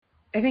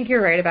I think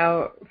you're right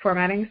about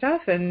formatting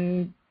stuff,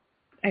 and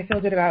I feel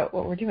good about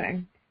what we're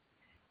doing.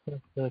 I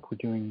feel like we're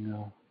doing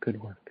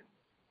good work.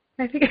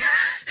 I think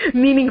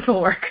meaningful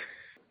work.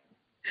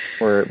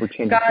 We're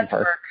changing God's some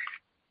parts. work.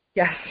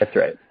 Yes. That's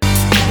right.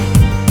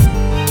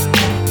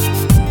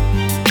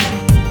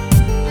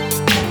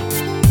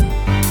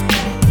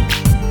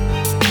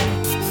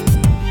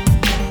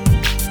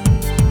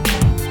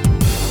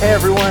 Hey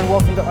everyone,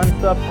 welcome to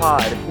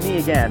UnSubPod. It's me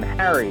again,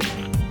 Harry.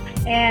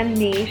 And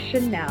me,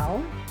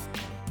 Chanel.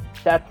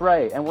 That's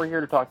right, and we're here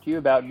to talk to you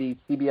about the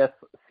CBS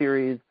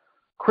series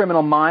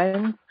Criminal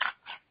Minds.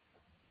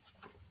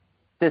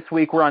 This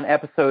week we're on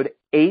episode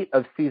 8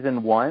 of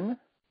season 1.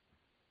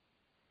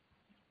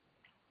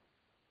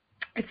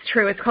 It's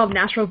true. It's called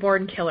Natural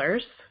Born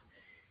Killers.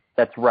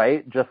 That's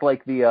right, just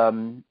like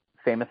the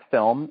famous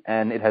film,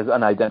 and it has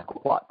an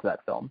identical plot to that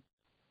film.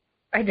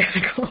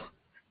 Identical.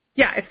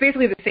 Yeah, it's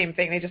basically the same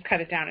thing. They just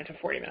cut it down into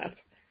 40 minutes.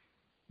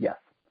 Yes.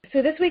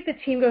 So this week the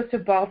team goes to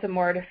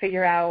Baltimore to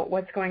figure out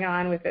what's going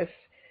on with this,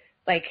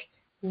 like,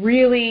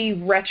 really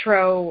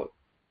retro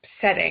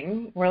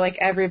setting where, like,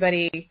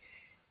 everyone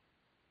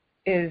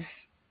has,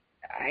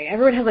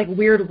 like,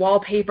 weird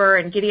wallpaper,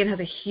 and Gideon has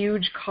a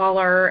huge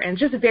collar, and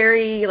just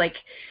very, like,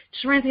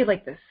 just reminds me of,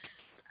 like,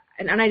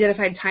 an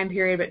unidentified time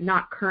period, but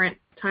not current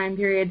time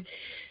period.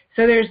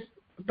 So there's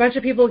a bunch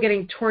of people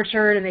getting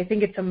tortured, and they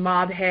think it's a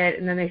mob hit,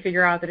 and then they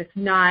figure out that it's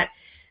not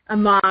a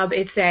mob.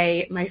 It's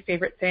my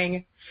favorite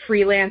thing,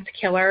 freelance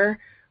killer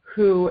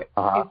who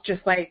is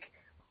just like,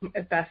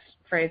 best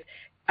phrase,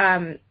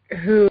 whatever,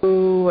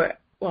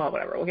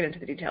 we'll get into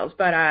the details.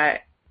 But,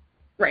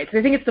 right, so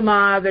they think it's the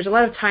mob. There's a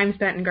lot of time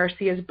spent in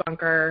Garcia's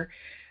bunker.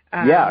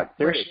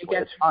 Where she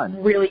gets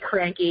really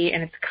cranky,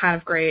 and it's kind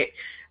of great.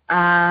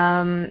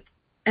 And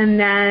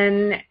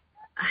then,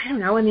 I don't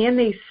know, in the end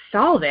they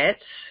solve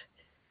it.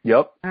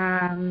 Yep.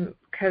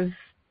 Because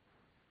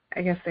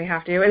I guess they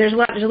have to. And there's a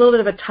little bit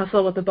of a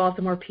tussle with the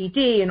Baltimore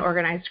PD and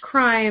organized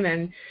crime,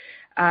 and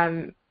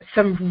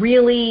some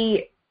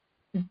really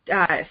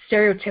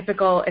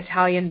stereotypical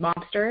Italian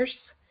mobsters.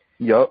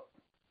 Yep.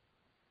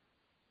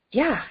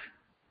 Yeah.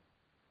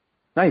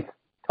 Nice.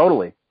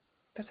 Totally.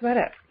 That's about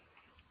it.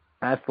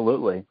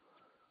 Absolutely.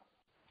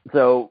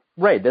 So,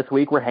 right, this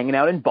week we're hanging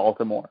out in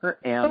Baltimore,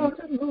 and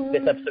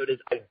this episode is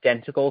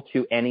identical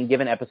to any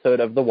given episode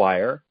of The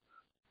Wire.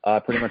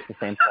 Pretty much the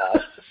same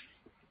plot.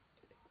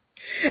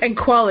 And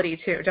quality,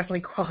 too.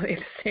 Definitely quality.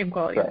 The same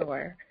quality as The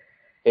Wire.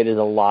 It is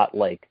a lot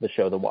like the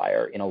show The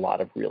Wire in a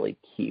lot of really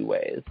key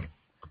ways.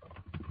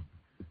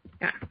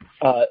 Yeah.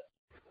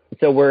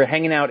 So we're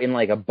hanging out in,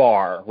 like, a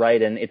bar,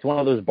 right? And it's one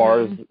of those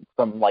bars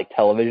from, like,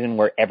 television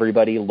where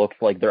everybody looks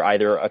like they're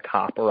either a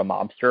cop or a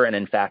mobster, and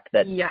in fact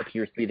that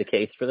appears to be the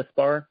case for this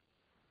bar.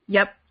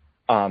 Yep.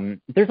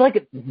 There's,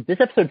 like, this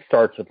episode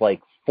starts with,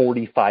 like,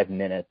 45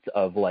 minutes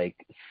of, like,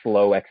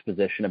 slow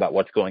exposition about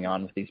what's going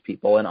on with these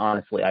people, and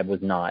honestly, I was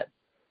not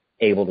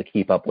able to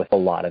keep up with a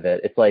lot of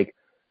it. It's like,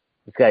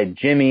 this guy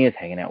Jimmy is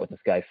hanging out with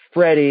this guy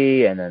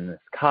Freddy, and then this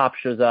cop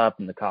shows up,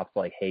 and the cop's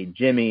like, hey,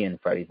 Jimmy, and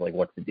Freddy's like,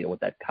 what's the deal with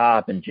that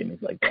cop? And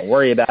Jimmy's like, don't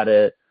worry about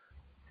it.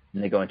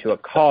 And they go into a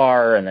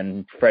car, and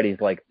then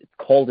Freddy's like, it's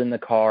cold in the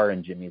car,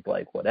 and Jimmy's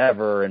like,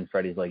 whatever, and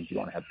Freddy's like, do you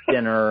want to have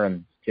dinner?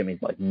 And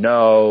Jimmy's like,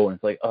 no, and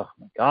it's like, oh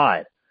my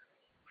God.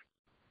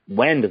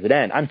 When does it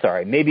end? I'm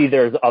sorry. Maybe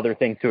there's other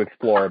things to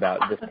explore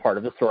about this part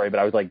of the story, but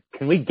I was like,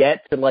 can we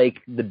get to,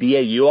 like, the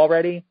BAU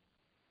already?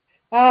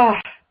 Yeah,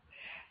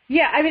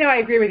 I mean, no, I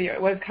agree with you.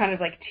 It was kind of,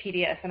 like,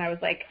 tedious, and I was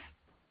like,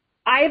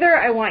 either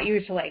I want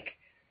you to, like,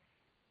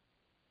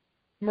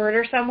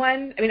 murder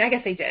someone. I mean, I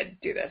guess they did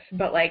do this,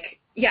 but, like,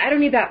 yeah, I don't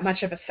need that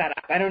much of a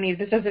setup. I don't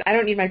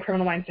need my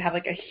Criminal Minds to have,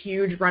 like, a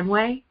huge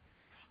runway,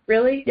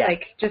 really. Yeah.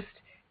 Like, just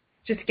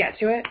get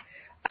to it.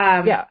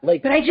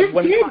 Like, but I just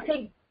did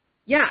think,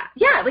 yeah,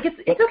 like,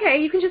 it's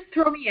okay. You can just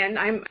throw me in.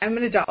 I'm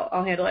an adult.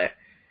 I'll handle it.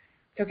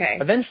 It's okay.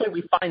 Eventually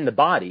we find the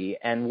body,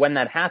 and when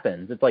that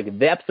happens, it's like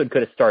the episode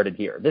could have started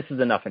here. This is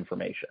enough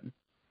information.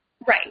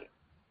 Right.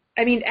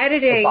 I mean,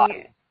 editing,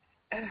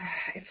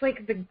 it's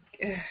like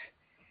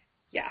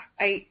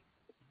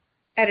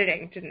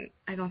editing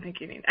I don't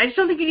think you need, I just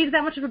don't think you needed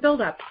that much of a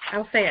build-up.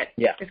 I'll say it.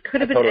 Yeah. It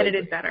could have been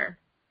edited better.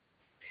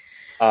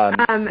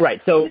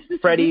 Right, so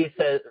Freddy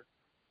says...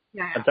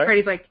 Yeah, I'm sorry?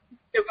 Freddy's like,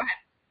 no, go ahead.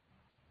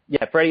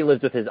 Yeah, Freddy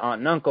lives with his aunt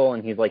and uncle,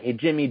 and he's like, hey,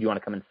 Jimmy, do you want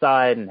to come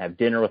inside and have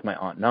dinner with my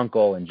aunt and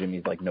uncle? And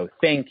Jimmy's like, no,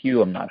 thank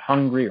you, I'm not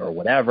hungry, or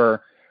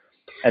whatever.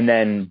 And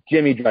then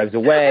Jimmy drives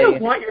away. I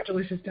don't want your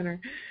delicious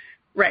dinner.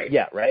 Right.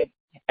 Yeah, right?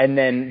 And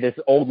then this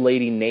old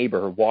lady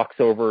neighbor walks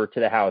over to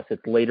the house.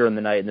 It's later in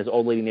the night, and this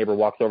old lady neighbor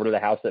walks over to the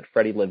house that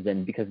Freddy lives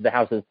in because the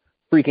house is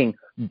freaking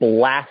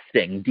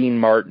blasting Dean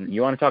Martin.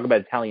 You want to talk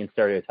about Italian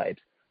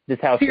stereotypes. This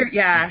house is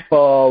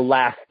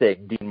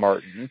blasting Dean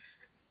Martin.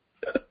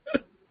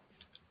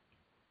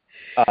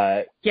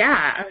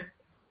 Yeah.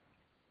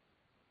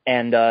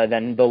 And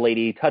then the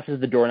lady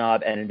touches the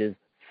doorknob, and it is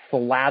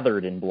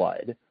slathered in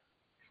blood.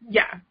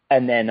 Yeah.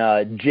 And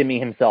then Jimmy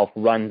himself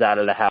runs out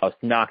of the house,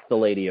 knocks the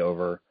lady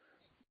over,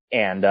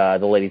 and the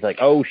lady's like,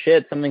 oh,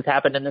 shit, something's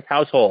happened in this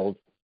household.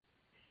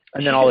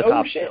 And then all the oh,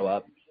 cops shit. show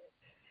up.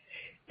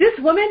 This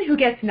woman who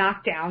gets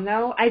knocked down,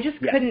 though, I just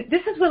Yeah. couldn't.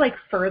 This is what, like,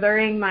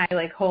 furthering my,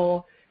 like,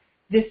 whole.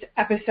 This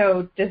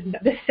episode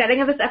the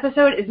setting of this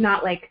episode is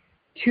not like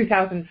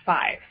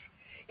 2005,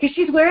 because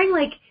she's wearing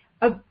like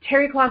a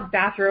terry cloth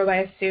bathrobe. I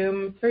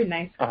assume it's very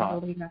nice,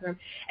 looking bathrobe,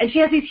 and she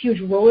has these huge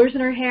rollers in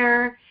her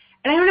hair.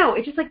 And I don't know,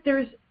 it's just like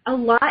there's a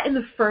lot in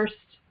the first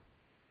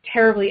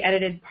terribly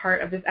edited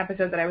part of this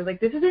episode that I was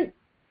like, this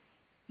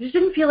just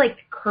didn't feel like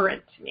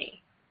current to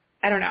me.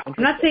 I don't know.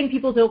 I'm not saying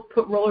people don't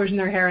put rollers in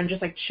their hair and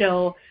just like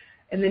chill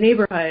in the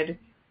neighborhood,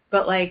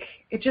 but like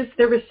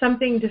there was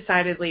something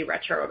decidedly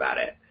retro about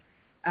it.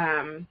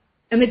 And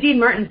the Dean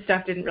Martin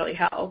stuff didn't really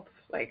help.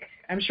 Like,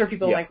 I'm sure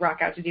people like rock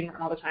out to Dean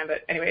Martin all the time,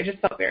 but anyway, it just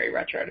felt very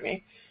retro to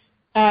me.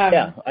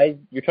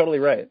 You're totally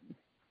right.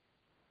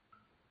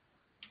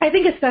 I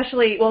think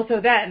especially,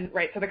 so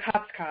the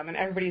cops come and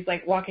everybody's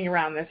like walking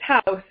around this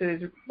house.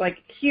 It is like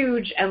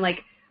huge and like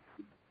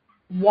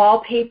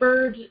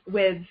wallpapered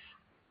with,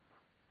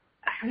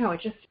 I don't know,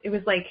 it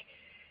was like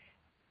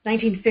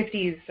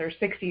 1950s or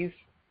 60s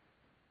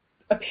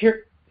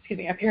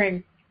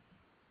appearing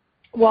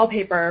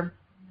wallpaper.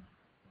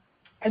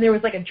 And there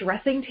was like a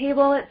dressing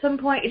table at some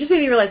point. It just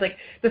made me realize like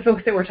the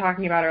folks that we're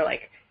talking about are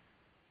like,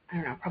 I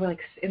don't know, probably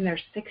like in their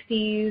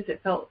 60s. It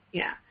felt,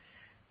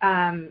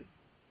 and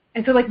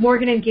so like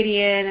Morgan and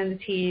Gideon and the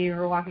team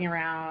were walking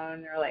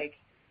around. They're like,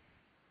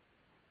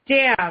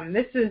 damn,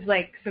 this is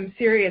like some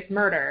serious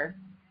murder.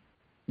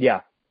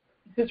 Yeah.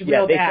 This is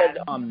real bad.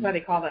 Said, That's what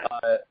they call it.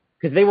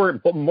 Because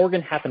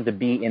Morgan happened to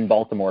be in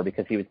Baltimore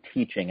because he was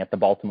teaching at the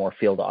Baltimore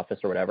field office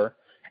or whatever.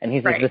 And he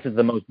says this is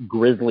the most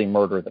grisly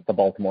murder that the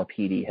Baltimore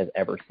PD has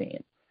ever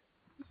seen,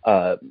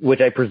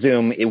 which I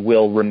presume it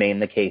will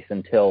remain the case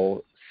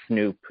until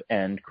Snoop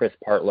and Chris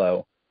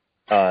Partlow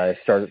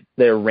start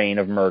their reign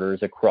of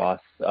murders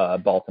across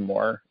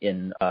Baltimore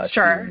in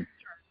season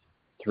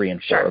 3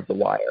 and 4 of The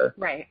Wire.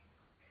 Right.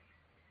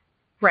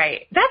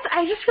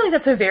 I just feel like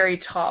that's a very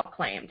tall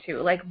claim,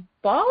 too. Like,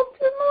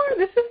 Baltimore?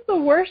 This is the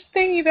worst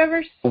thing you've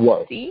ever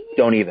seen?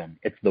 Don't even.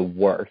 It's the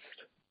worst.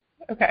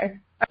 Okay.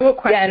 I will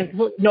question.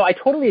 Yeah, no, I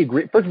totally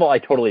agree. First of all, I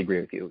totally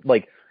agree with you.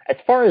 Like, as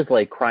far as,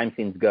 like, crime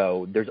scenes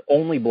go, there's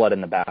only blood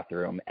in the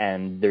bathroom,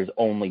 and there's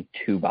only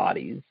 2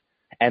 bodies.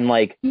 And,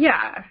 like,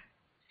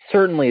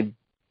 certainly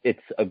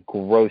it's a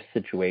gross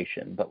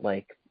situation, but,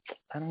 like,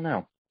 I don't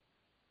know.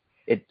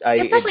 It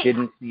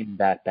didn't seem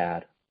that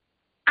bad.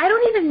 I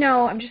don't even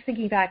know. I'm just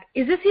thinking back.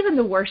 Is this even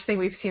the worst thing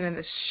we've seen in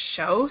this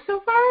show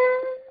so far?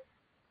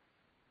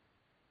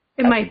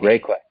 That's a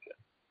great question.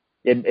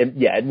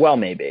 It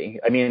may be.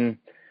 I mean,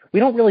 we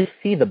don't really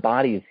see the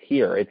bodies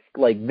here. It's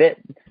like that.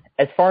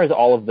 As far as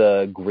all of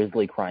the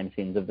grisly crime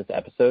scenes of this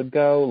episode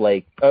go,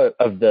 like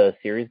of the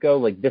series go,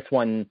 like this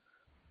one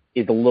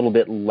is a little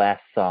bit less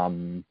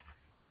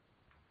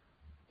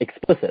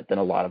explicit than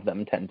a lot of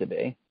them tend to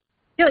be.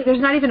 Yeah, like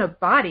there's not even a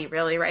body,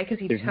 really, right?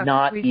 Because there's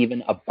not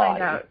even a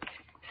body.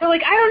 So,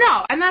 like, I don't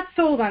know. I'm not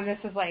sold on this.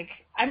 As like,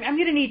 I'm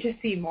going to need to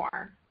see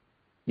more.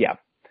 Yeah.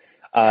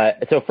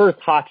 So first,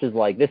 Hotch is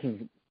like, this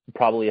is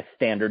probably a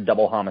standard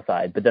double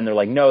homicide, but then they're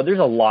like, no, there's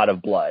a lot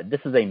of blood. This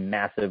is a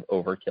massive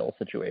overkill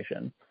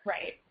situation.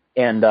 Right.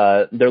 And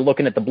they're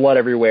looking at the blood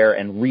everywhere,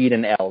 and Reed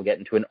and Elle get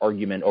into an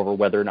argument over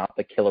whether or not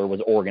the killer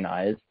was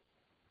organized.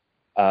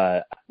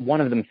 One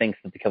of them thinks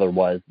that the killer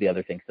was, the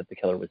other thinks that the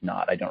killer was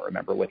not. I don't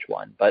remember which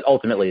one, but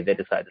ultimately they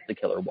decide that the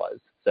killer was.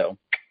 So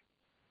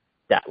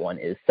that one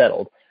is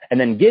settled. And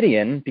then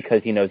Gideon,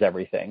 because he knows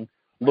everything,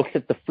 looks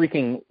at the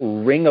freaking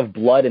ring of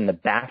blood in the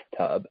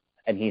bathtub,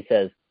 and he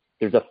says,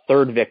 there's a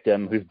third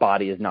victim whose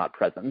body is not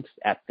present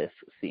at this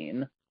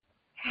scene.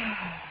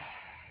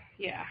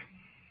 Yeah.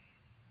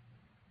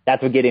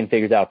 That's what Gideon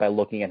figures out by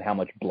looking at how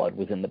much blood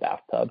was in the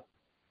bathtub.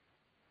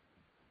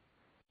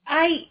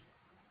 I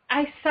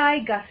sigh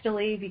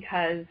gustily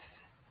because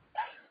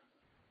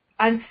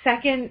on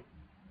second,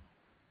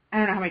 I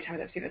don't know how many times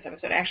I've seen this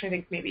episode. I actually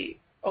think maybe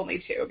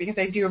only 2, because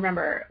I do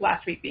remember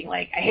last week being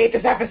like, I hate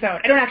this episode.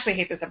 I don't actually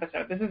hate this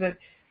episode.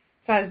 It's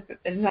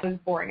not as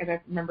boring as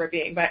I remember it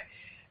being, but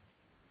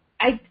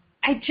I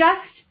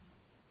just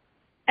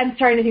am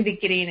starting to think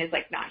that Gideon is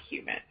like not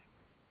human.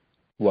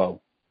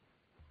 Whoa.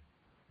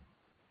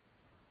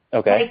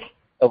 Okay. Like,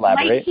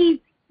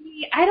 elaborate.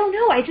 I don't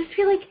know. I just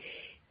feel like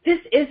this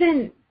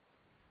isn't.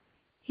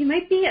 He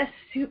might be a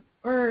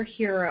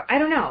superhero. I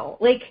don't know.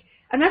 Like,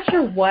 I'm not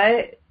sure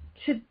what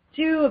to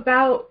do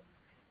about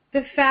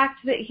the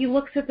fact that he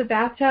looks at the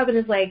bathtub and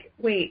is like,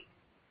 wait,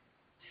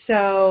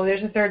 so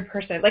there's a third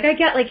person. Like, I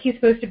get, like, he's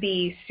supposed to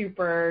be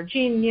super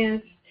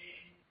genius,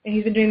 and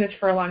he's been doing this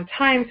for a long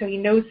time, so he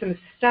knows some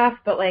stuff,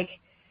 but, like,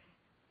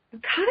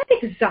 I'm kind of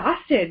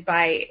exhausted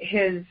by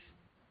his,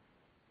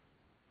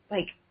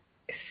 like,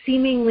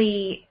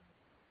 seemingly,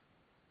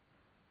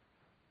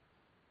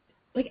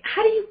 like,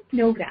 how do you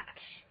know that?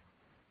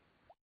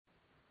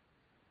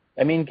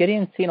 I mean,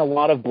 Gideon's seen a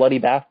lot of bloody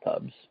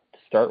bathtubs to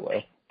start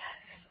with.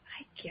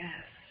 I guess.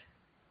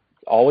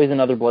 Always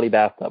another bloody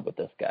bathtub with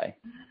this guy.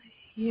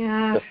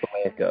 Yeah. Just the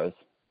way it goes.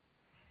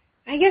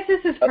 I guess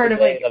this is part of,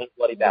 like, another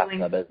bloody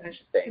bathtub, as the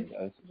saying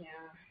goes. Yeah.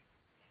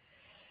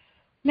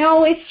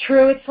 No, it's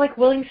true. It's like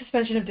willing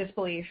suspension of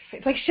disbelief.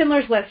 It's like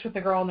Schindler's List with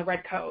the girl in the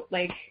red coat.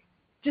 Like,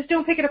 just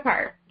don't pick it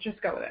apart.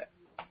 Just go with it.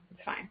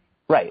 It's fine.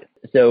 Right.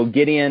 So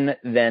Gideon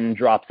then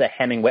drops a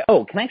Hemingway.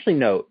 Oh, can I actually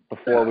note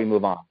before we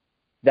move on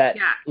that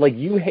like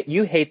you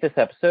hate this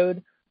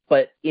episode,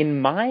 but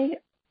in my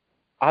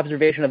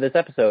observation of this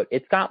episode,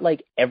 it's got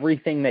like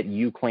everything that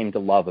you claim to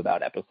love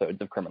about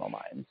episodes of Criminal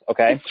Minds.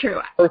 Okay. It's true.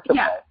 First of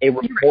all, a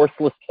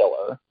remorseless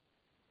killer.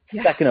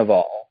 Yeah. Second of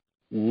all,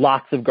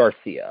 lots of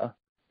Garcia.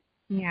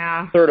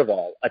 Yeah. Third of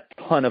all, a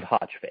ton of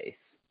Hotchface.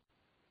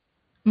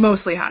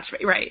 Mostly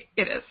Hotchface. Right.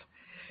 It is.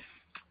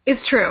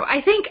 It's true.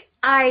 I think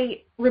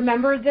I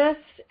remember this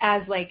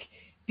as like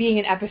being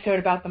an episode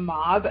about the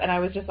mob, and I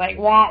was just like,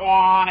 wah,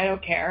 wah, I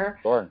don't care.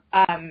 Sure.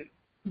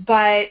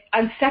 But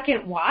on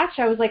second watch,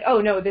 I was like,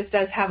 oh no, this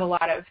does have a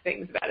lot of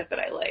things about it that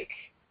I like.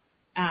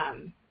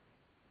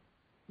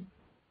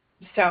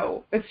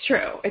 So it's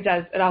true. It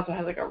does. It also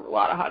has like a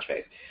lot of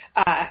Hotchface.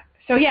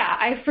 So yeah,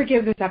 I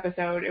forgive this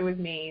episode. It was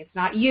me. It's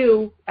not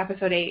you,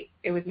 episode 8.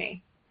 It was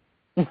me.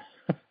 Hope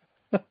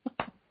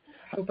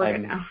we're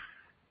good now.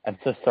 I'm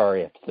so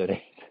sorry, episode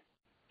 8.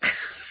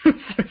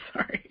 I'm so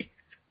sorry.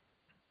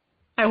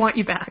 I want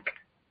you back.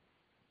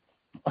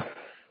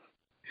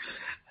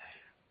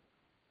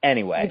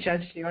 Anyway. I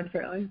judged you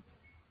unfairly.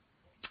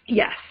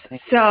 Yes.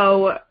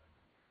 So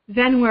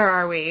then where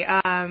are we?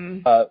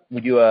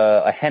 We do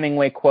a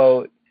Hemingway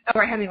quote. Oh,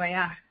 right, Hemingway,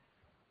 yeah.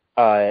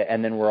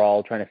 And then we're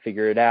all trying to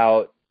figure it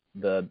out,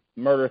 the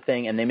murder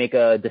thing, and they make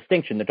a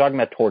distinction. They're talking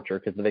about torture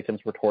because the victims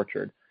were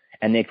tortured.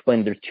 And they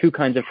explain there's two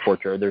kinds of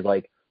torture. There's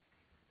like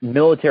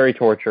military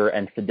torture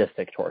and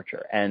sadistic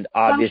torture. And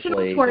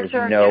obviously there's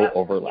no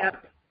overlap.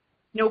 Yep.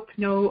 Nope,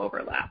 no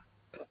overlap.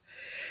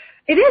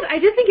 It is. I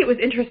did think it was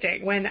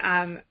interesting when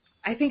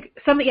I think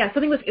something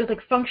was like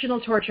functional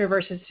torture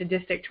versus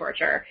sadistic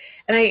torture.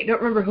 And I don't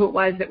remember who it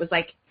was that was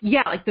like,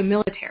 like the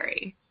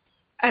military.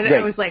 And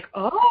I was like,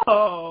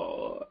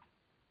 oh.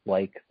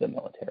 Like the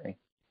military.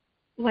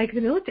 Like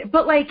the military.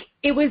 But like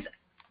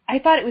I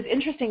thought it was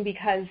interesting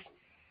because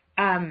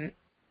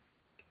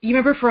you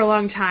remember for a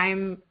long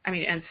time, I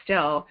mean, and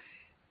still,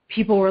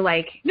 people were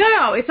like,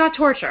 no, it's not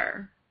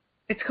torture.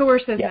 It's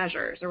coercive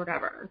measures or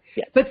whatever.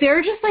 Yeah. But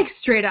they're just like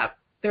straight up,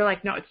 they're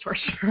like, no, it's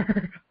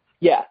torture.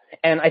 Yeah.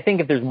 And I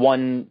think if there's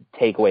one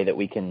takeaway that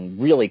we can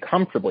really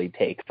comfortably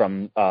take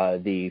from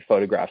the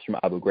photographs from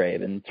Abu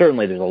Ghraib, and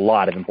certainly there's a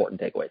lot of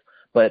important takeaways,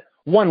 but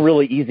one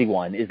really easy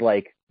one is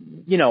like,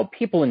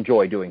 people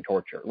enjoy doing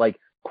torture. Like,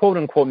 quote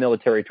unquote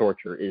military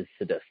torture is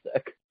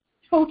sadistic.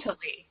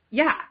 Totally.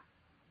 Yeah.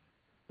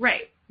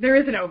 Right. There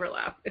is an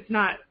overlap. It's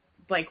not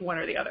like one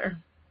or the other.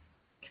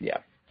 Yeah.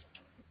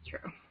 It's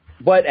true.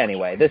 But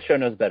anyway, this show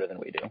knows better than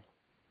we do,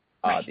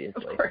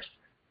 obviously. Of course.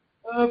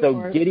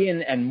 So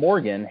Gideon and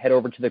Morgan head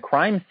over to the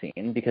crime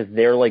scene because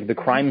they're like the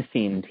crime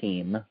scene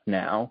team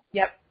now.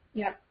 Yep.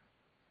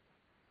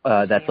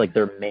 That's like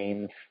their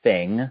main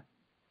thing.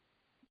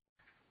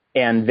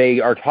 And they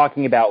are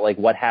talking about like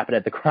what happened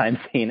at the crime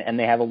scene, and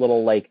they have a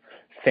little like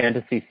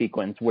fantasy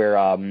sequence where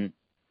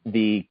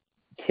the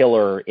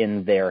killer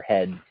in their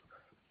heads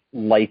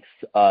lights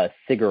a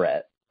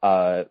cigarette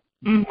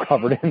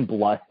covered in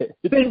blood.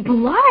 In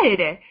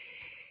blood?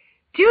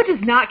 Dude does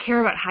not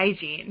care about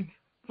hygiene.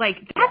 Like,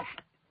 that's...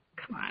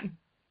 Come on.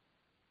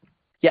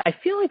 Yeah, I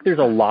feel like there's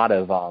a lot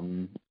of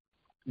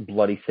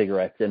bloody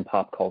cigarettes in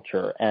pop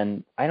culture,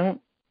 and I don't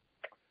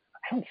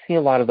see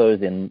a lot of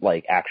those in,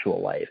 like,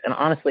 actual life. And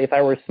honestly, if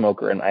I were a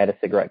smoker and I had a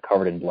cigarette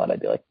covered in blood,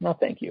 I'd be like, no,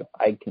 thank you.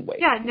 I can wait.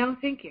 Yeah, no,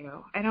 thank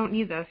you. I don't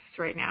need this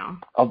right now.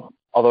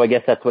 Although I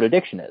guess that's what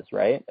addiction is,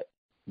 right?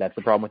 That's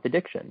the problem with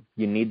addiction.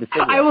 You need the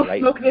cigarette, I will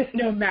smoke this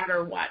no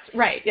matter what.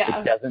 Right,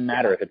 yeah. It doesn't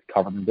matter if it's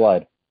covered in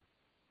blood.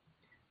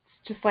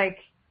 It's just, like,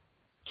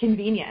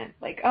 convenient.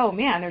 Like, oh,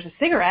 man, there's a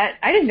cigarette.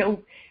 I didn't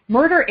know.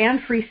 Murder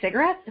and free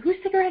cigarettes? Whose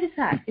cigarette is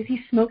that? Is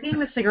he smoking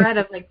the cigarette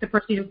of, like, the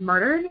person he was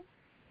murdered?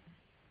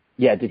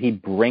 Yeah, did he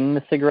bring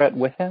the cigarette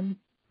with him?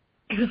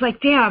 He was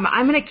like, damn,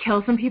 I'm going to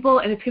kill some people,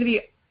 and it's going to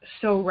be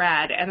so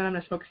rad, and then I'm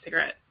going to smoke a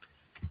cigarette.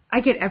 I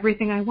get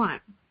everything I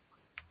want.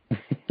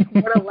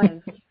 What a life.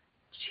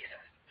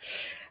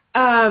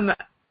 Jesus.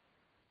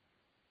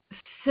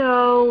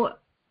 So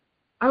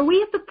are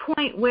we at the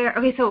point where,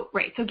 so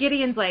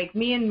Gideon's like,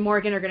 me and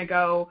Morgan are going to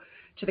go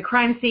to the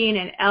crime scene,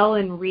 and Elle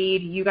and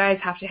Reed, you guys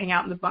have to hang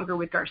out in the bunker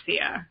with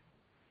Garcia.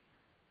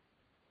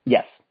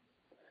 Yes.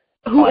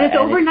 Who has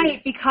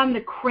overnight become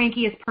the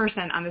crankiest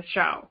person on this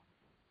show.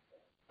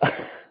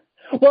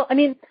 Well, I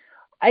mean,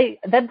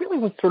 that really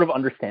was sort of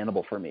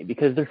understandable for me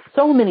because there's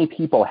so many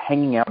people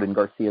hanging out in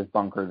Garcia's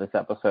bunker this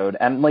episode,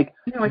 and like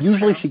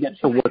usually she gets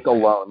to work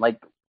alone. Like,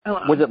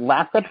 was it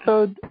last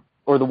episode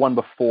or the one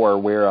before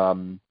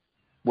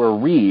where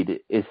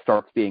Reed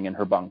starts being in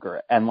her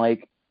bunker, and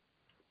like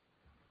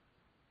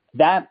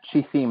that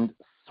she seemed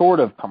sort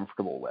of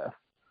comfortable with.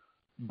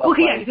 But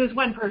okay, yeah, because it was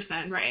one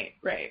person, right.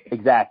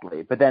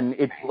 Exactly, but then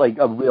it's like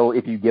a real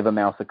if you give a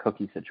mouse a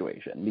cookie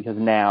situation because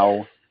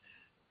now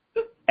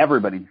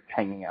everybody's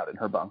hanging out in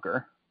her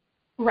bunker.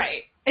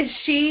 Right. And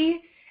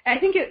I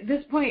think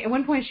at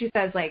one point she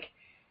says, like,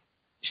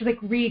 she's like,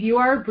 Reed, you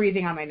are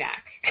breathing on my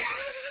neck.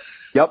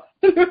 Yep.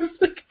 I was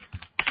like,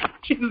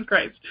 Jesus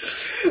Christ.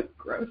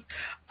 Gross.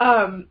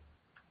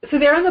 So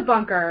they're in the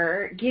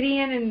bunker.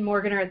 Gideon and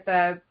Morgan are at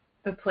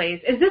the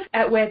place. Is this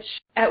at which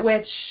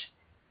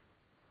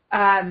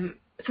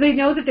so they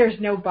know that there's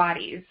no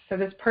bodies. So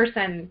this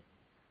person,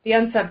 the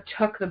unsub,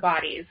 took the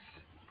bodies.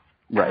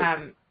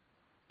 Right.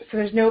 So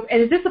there's no,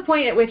 and is this the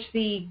point at which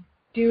the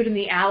dude in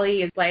the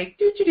alley is like,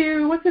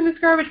 doo-doo-doo, what's in this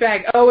garbage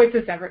bag? Oh, it's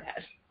a severed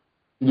head.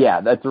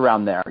 Yeah, that's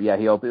around there. Yeah,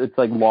 it's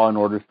like Law and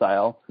Order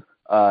style.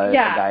 The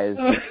guy is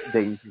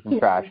digging through some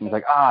trash, and he's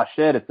like,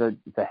 shit, it's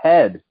a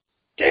head.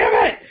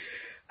 Damn it!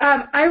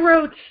 I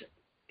wrote,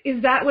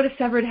 is that what a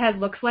severed head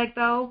looks like,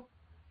 though?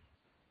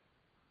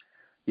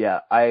 Yeah,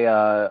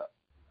 I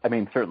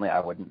mean, certainly I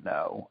wouldn't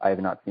know. I have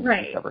not seen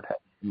a severed head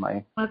in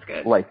my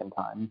life and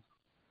time.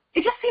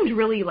 It just seemed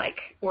really,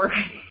 or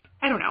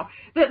I don't know.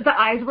 The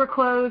eyes were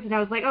closed, and I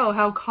was like, oh,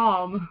 how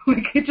calm.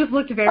 It just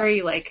looked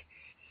very,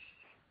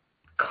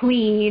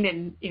 clean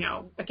and,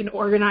 like an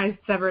organized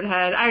severed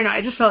head. I don't know.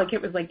 I just felt like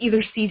it was,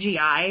 either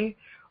CGI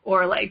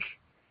or,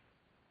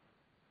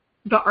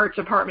 the art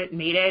department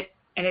made it,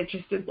 and it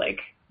just is,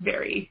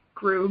 very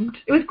groomed.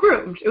 It was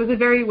groomed. It was a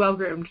very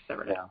well-groomed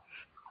severed head.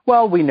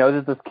 Well, we know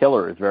that this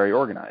killer is very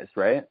organized,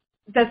 right?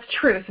 That's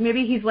true. So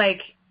maybe he's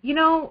like,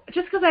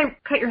 just because I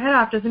cut your head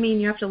off doesn't mean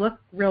you have to look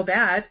real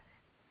bad.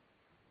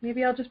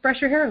 Maybe I'll just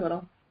brush your hair a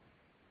little.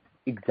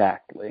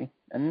 Exactly.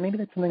 And maybe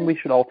that's something we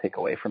should all take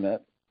away from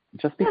it.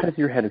 Just because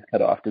your head is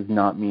cut off does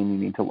not mean you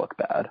need to look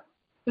bad.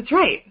 That's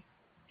right.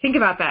 Think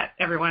about that,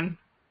 everyone.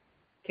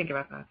 Think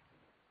about that.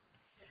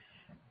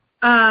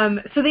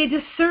 So they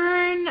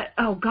discern,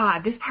 oh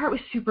God, this part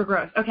was super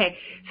gross. Okay,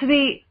 so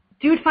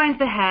dude finds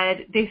the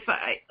head,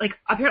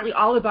 apparently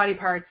all the body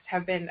parts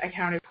have been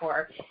accounted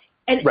for.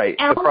 And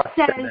Elle across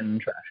says, 7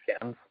 trash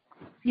cans.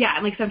 Yeah,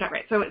 and sometime,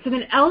 right. So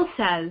then Elle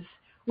says,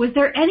 was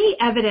there any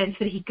evidence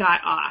that he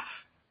got off?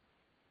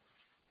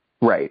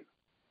 Right.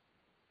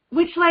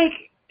 Which,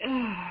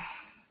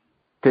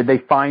 did they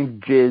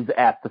find jizz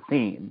at the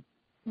scene?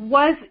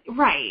 Right.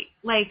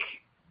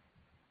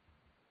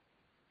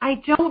 I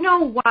don't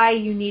know why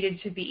you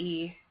needed to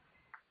be,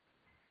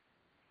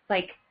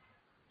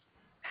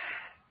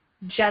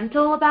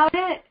 gentle about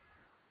it.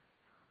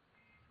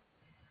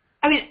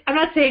 I mean, I'm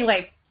not saying,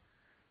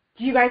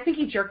 do you guys think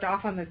he jerked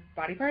off on the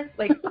body parts?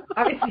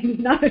 Obviously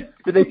not.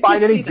 Did they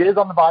find any jizz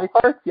on the body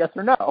parts? Yes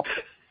or no?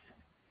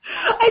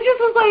 I just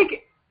was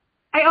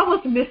I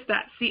almost missed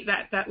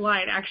that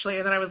line, actually,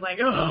 and then I was like,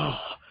 oh,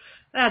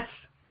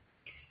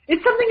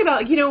 it's something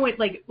about,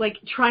 when,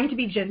 trying to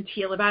be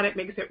genteel about it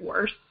makes it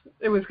worse.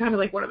 It was kind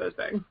of one of those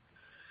things.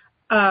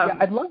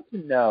 I'd love to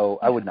know.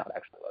 I would not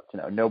actually love to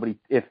know. Nobody,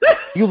 if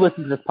you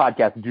listen to this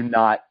podcast, do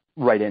not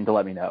write in to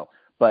let me know.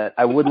 But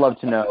I would love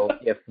to know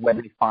if when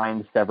they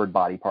find severed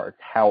body parts,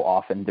 how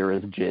often there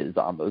is jizz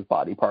on those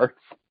body parts.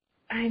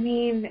 I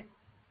mean,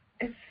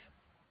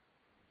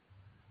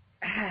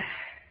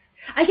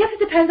 I guess it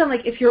depends on,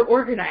 if you're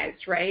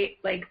organized, right?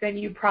 Then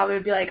you probably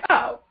would be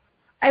oh,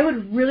 I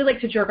would really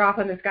like to jerk off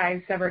on this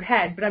guy's severed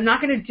head, but I'm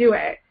not going to do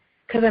it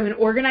because I'm an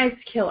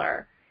organized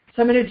killer.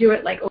 So I'm going to do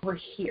it, over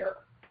here.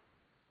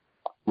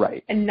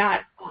 Right. And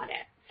not on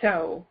it.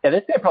 So. Yeah,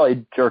 this guy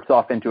probably jerks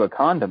off into a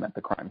condom at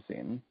the crime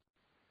scene.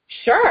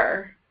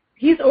 Sure.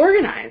 He's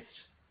organized.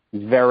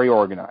 He's very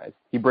organized.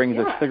 He brings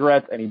his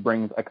cigarettes and he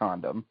brings a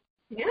condom.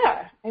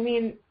 Yeah. I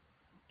mean,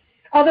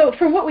 although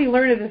from what we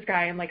learned of this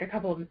guy in, a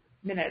couple of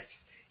minutes,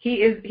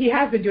 he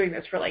has been doing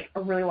this for,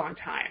 a really long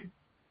time.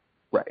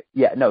 Right.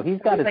 Yeah, no, he's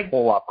got his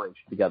whole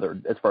operation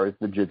together as far as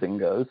the jizzing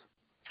goes.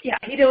 Yeah,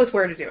 he knows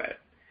where to do it.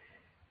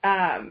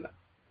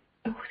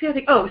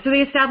 So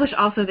they established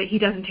also that he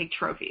doesn't take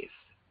trophies.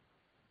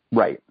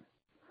 Right.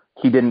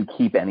 He didn't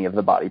keep any of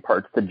the body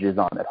parts to jizz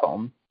on at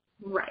home.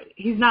 Right.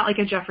 He's not like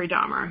a Jeffrey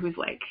Dahmer who's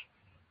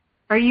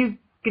are you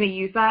going to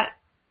use that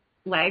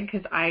leg?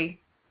 Because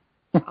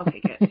I'll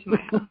take it to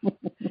my house.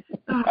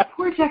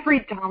 Poor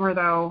Jeffrey Dahmer,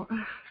 though.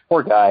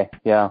 Poor guy,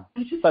 yeah.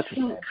 I just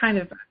feel kind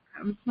of,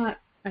 it's not,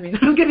 I'm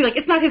going to be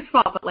it's not his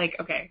fault, but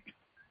okay.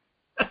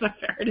 That's not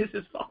fair. It is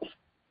his fault.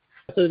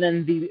 So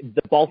then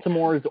the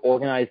Baltimore's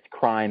organized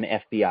crime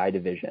FBI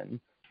division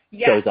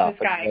shows up.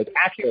 This guy.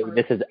 Actually,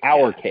 this is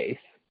our case.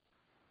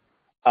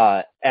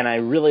 And I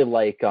really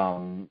like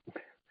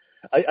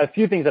a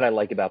few things that I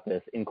like about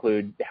this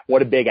include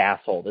what a big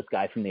asshole this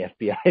guy from the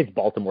FBI's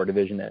Baltimore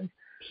division is.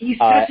 He's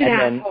such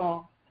an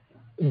asshole.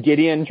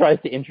 Gideon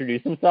tries to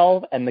introduce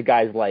himself, and the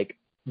guy's like,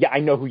 yeah, I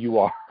know who you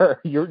are.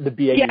 You're the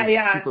BAU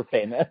super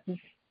famous.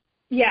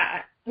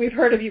 Yeah, we've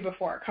heard of you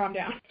before. Calm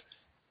down.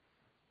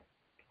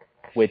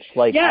 Which,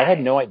 I had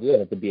no idea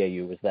that the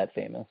BAU was that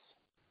famous.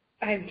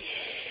 I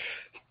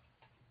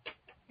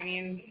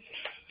mean,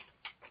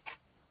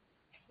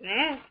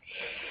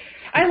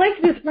 I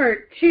liked this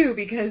part, too,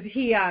 because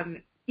he,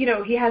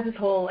 he has this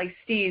whole,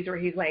 steez where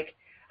he's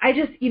I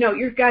just,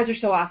 your guys are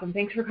so awesome.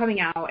 Thanks for coming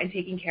out and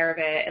taking care of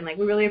it. And,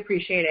 we really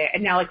appreciate it.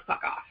 And now,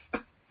 fuck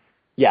off.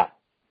 Yeah.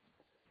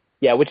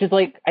 Yeah, which is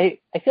like, I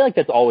feel like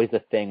that's always a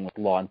thing with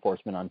law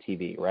enforcement on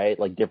TV, right?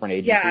 Like different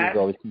agencies are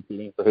always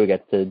competing for who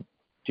gets to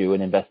do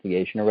an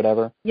investigation or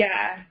whatever.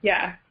 Yeah.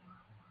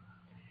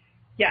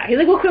 He's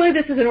like, well, clearly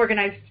this is an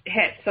organized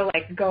hit, so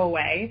like go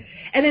away.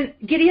 And then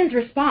Gideon's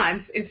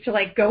response is to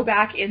like go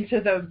back into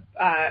the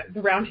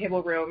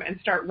roundtable room and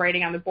start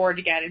writing on the board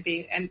again,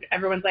 and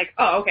everyone's like,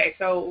 oh, okay,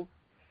 so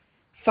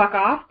fuck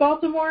off,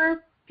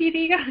 Baltimore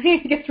PD guy.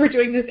 I guess we're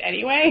doing this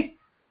anyway.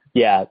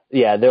 Yeah.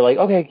 They're like,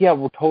 okay, yeah,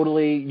 we'll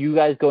totally, you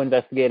guys go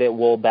investigate it,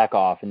 we'll back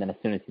off. And then as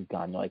soon as he's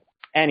gone, they're like,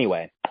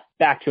 anyway,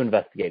 back to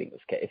investigating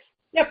this case.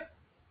 Yep.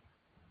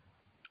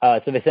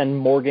 So they send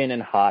Morgan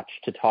and Hotch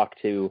to talk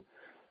to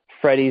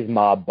Freddy's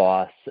mob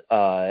boss,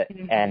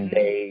 and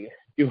they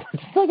do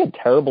just like a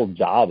terrible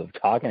job of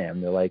talking to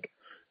him. They're like,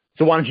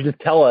 so why don't you just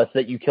tell us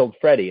that you killed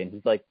Freddy? And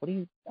he's like,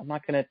 I'm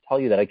not going to tell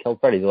you that I killed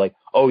Freddy. They're like,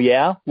 oh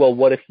yeah? Well,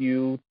 what if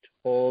you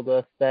told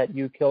us that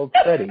you killed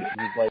Freddy? And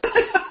he's like,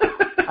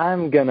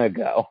 I'm gonna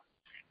go.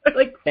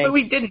 Like, Thanks but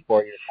we didn't.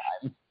 For your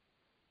time.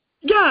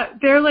 Yeah,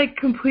 they're like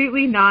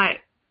completely not.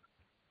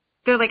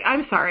 They're like,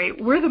 I'm sorry,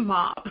 we're the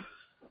mob.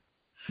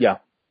 Yeah.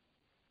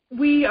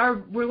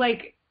 We're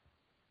like,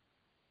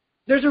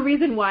 there's a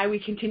reason why we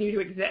continue to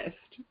exist.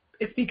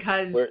 It's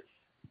because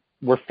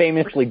we're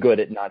famously good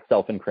at not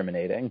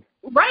self-incriminating.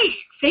 Right,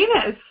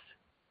 famous.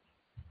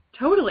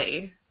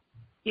 Totally.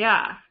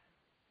 Yeah.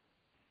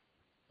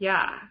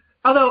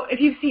 Although, if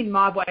you've seen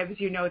Mob Wives,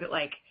 you know that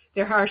like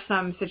there are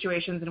some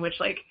situations in which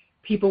like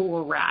people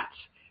will rat,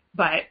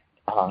 but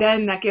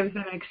then that gives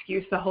them an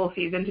excuse the whole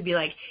season to be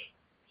like,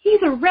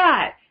 he's a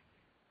rat.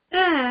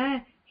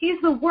 He's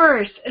the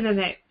worst. And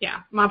then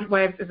Mob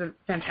Wives is a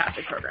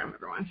fantastic program,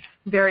 everyone.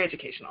 Very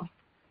educational.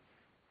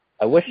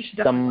 I wish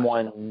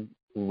someone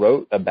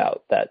wrote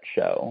about that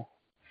show.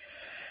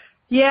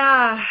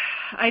 Yeah,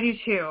 I do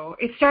too.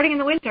 It's starting in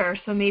the winter,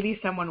 so maybe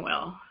someone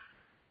will.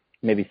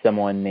 Maybe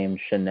someone named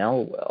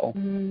Chanel will.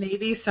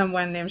 Maybe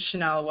someone named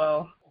Chanel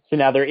will. So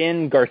now they're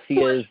in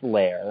Garcia's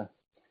lair.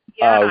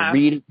 Yeah.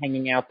 Reed is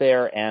hanging out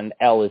there, and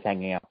Elle is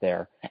hanging out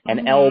there.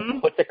 And Elle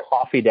puts a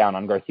coffee down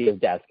on Garcia's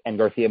desk, and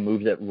Garcia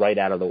moves it right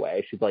out of the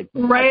way. She's like,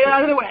 right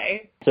out of the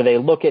way. So they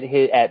look at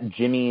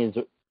Jimmy's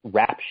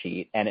rap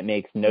sheet, and it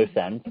makes no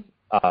sense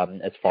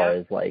as far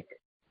as like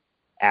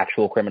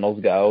actual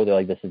criminals go. They're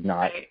like, this is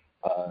not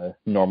a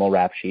normal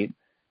rap sheet.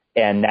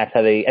 And that's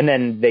how and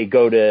then they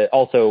go to,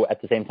 also at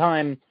the same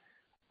time,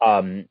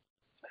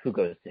 who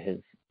goes to his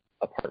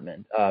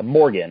apartment?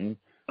 Morgan.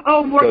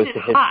 Oh, Morgan goes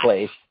to his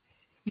place.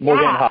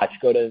 Morgan and Hotch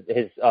go to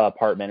his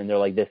apartment, and they're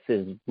like, this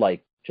is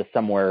like just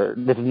somewhere,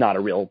 this is not a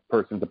real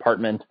person's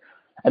apartment.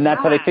 And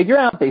that's how they figure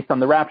out, based on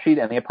the rap sheet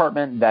and the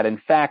apartment, that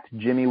in fact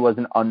Jimmy was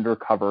an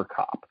undercover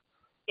cop.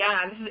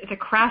 Yeah, it's a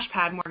crash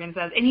pad, Morgan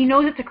says. And he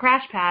knows it's a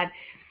crash pad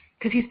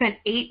because he spent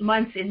 8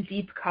 months in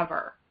deep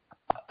cover.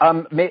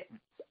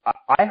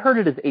 I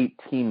heard it as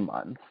 18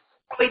 months.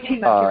 Oh,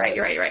 18 months,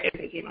 you're right. It's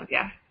 18 months,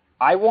 yeah.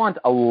 I want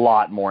a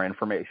lot more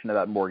information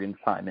about Morgan's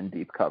time in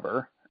deep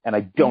cover, and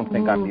I don't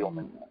think I'm the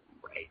only one.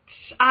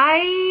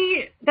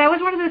 That was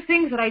one of those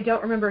things that I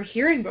don't remember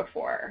hearing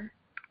before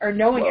or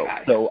knowing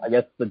about. So I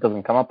guess it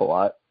doesn't come up a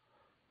lot.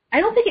 I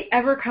don't think it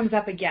ever comes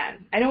up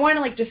again. I don't want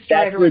to like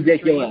destroy everyone's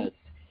dreams,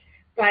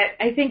 but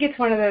I think it's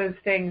one of those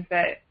things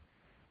that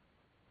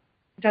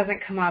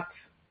doesn't come up.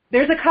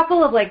 There's a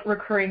couple of like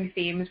recurring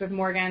themes with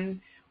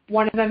Morgan.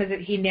 One of them is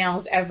that he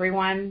nails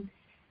everyone.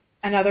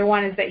 Another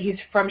one is that he's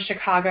from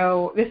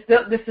Chicago. This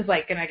is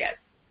like gonna get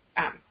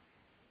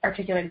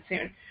articulated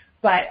soon,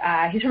 but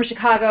he's from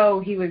Chicago.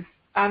 He was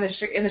in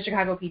the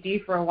Chicago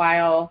PD for a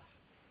while.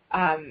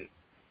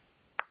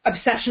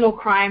 Obsessional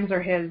crimes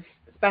are his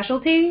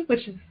specialty,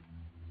 which is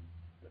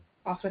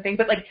also a thing.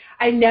 But like,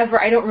 I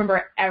don't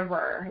remember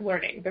ever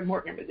learning that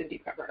Morgan was in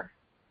deep cover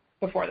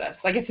before this.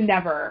 Like, it's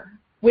never.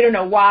 We don't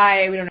know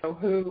why. We don't know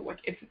who. Like,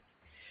 it's.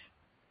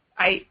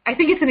 I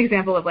think it's an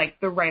example of like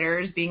the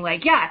writers being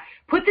like, yeah,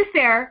 put this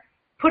there,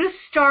 put a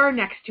star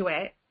next to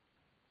it,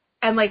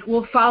 and like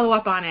we'll follow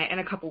up on it in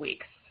a couple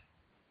weeks.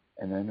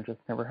 And then it just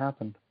never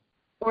happened.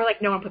 Or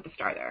like no one put the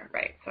star there,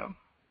 right? So.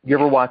 You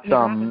ever watch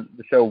the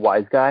show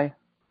Wise Guy?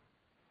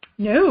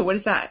 No, what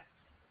is that?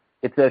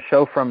 It's a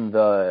show from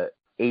the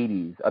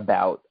 80s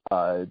about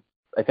I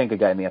think a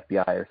guy in the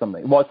FBI or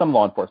something. Well, some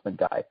law enforcement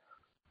guy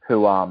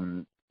who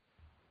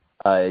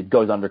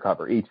goes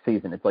undercover. Each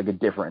season, it's like a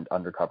different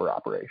undercover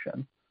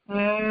operation.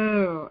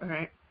 Oh, all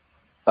right.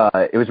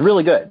 It was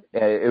really good.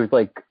 It was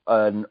like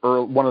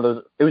one of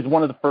those. It was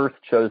one of the first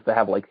shows to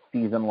have like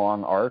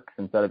season-long arcs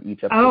instead of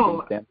each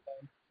episode being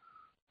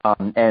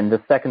standalone. And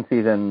the second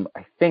season,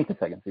 I think the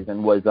second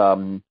season was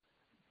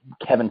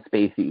Kevin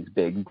Spacey's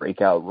big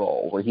breakout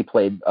role, where he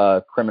played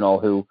a criminal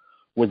who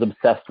was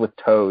obsessed with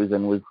toes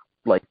and was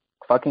like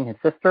fucking his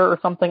sister or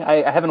something.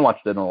 I haven't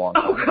watched it in a long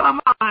time. Oh,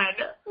 come on.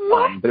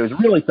 What? But it was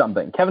really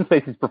something. Kevin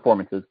Spacey's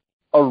performances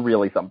are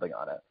really something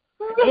on it.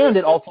 And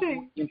it also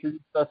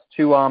introduced us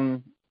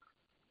to,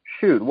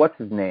 what's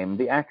his name?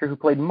 The actor who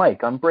played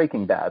Mike on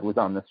Breaking Bad was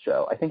on this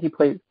show. I think he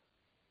played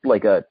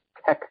like a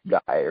tech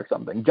guy or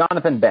something.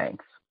 Jonathan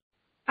Banks.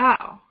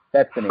 Oh.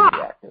 That's the name of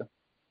the actor.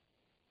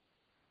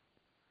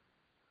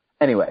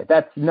 Anyway,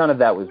 none of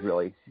that was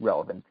really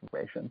relevant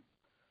information.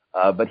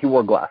 But he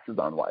wore glasses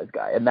on Wise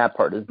Guy, and that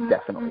part is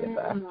definitely a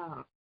fact.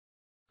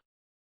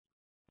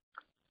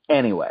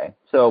 Anyway,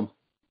 so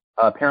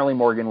apparently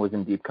Morgan was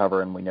in deep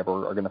cover, and we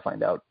never are going to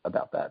find out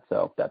about that,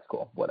 so that's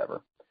cool,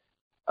 whatever.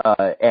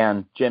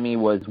 And Jimmy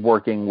was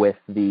working with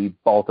the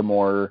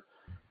Baltimore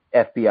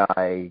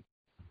FBI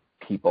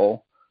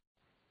people.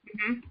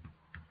 Mm-hmm.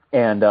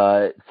 And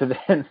so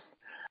then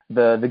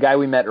the guy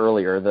we met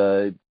earlier,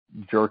 the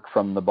jerk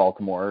from the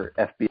Baltimore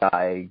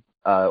FBI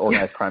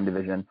Organized Crime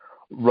Division,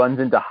 runs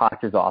into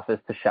Hotch's office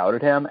to shout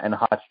at him, and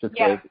Hotch just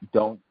goes,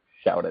 "Don't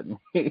shout at me."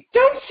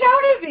 Don't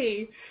shout at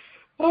me!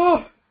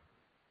 Oh,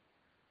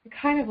 I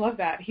kind of love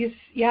that. He's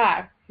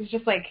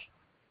just like,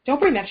 don't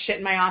bring that shit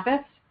in my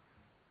office.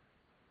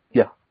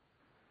 Yeah.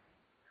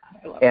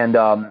 I love and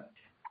so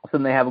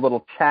then they have a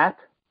little chat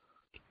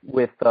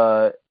with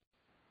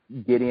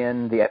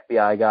Gideon, the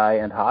FBI guy,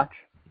 and Hotch,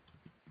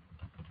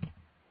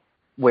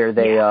 where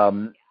they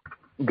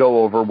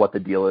go over what the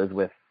deal is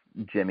with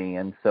Jimmy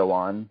and so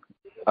on.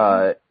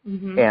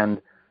 And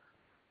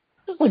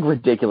it's just like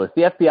ridiculous.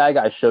 The FBI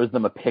guy shows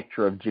them a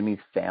picture of Jimmy's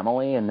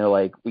family, and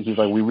he's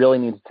like, we really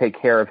need to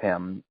take care of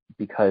him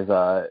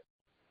because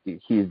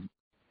he's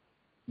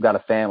got a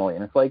family.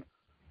 And it's like,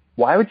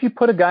 why would you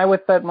put a guy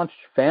with that much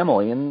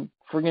family in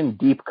friggin'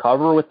 deep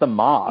cover with the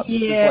mob?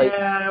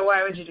 Yeah,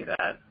 why would you do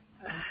that?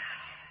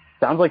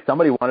 Sounds like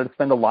somebody wanted to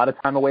spend a lot of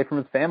time away from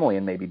his family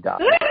and maybe die.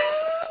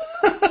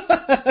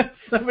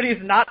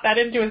 Somebody's not that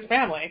into his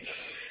family.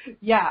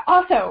 Yeah.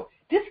 Also,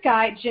 this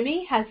guy,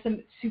 Jimmy, has some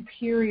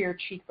superior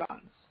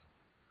cheekbones.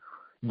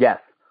 Yes.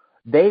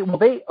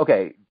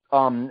 Okay.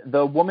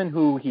 The woman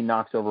who he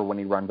knocks over when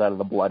he runs out of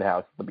the blood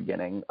house at the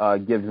beginning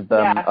gives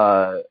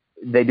them,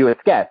 they do a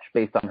sketch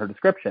based on her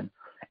description.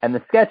 And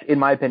the sketch, in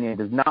my opinion,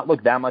 does not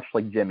look that much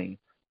like Jimmy,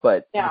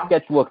 but the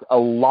sketch looks a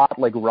lot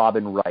like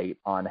Robin Wright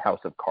on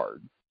House of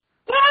Cards.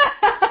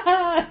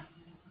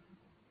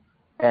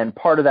 And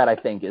part of that, I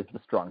think, is the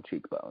strong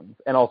cheekbones.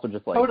 And also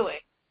just like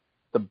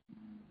the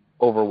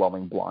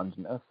overwhelming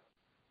blondness.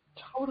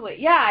 Totally.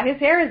 Yeah, his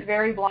hair is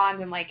very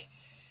blonde and like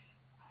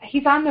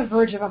he's on the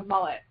verge of a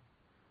mullet.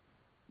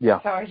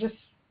 Yeah. So I just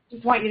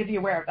want you to be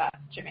aware of that,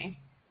 Jimmy.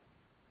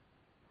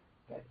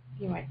 But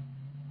you might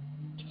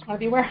just want to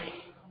be aware.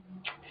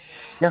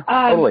 Yeah,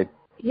 totally.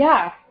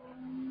 Yeah.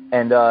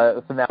 And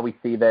so now we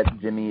see that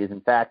Jimmy is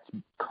in fact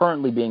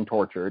currently being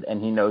tortured,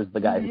 and he knows the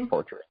guy who's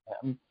torturing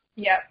him.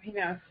 Yep, he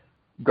knows.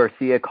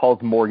 Garcia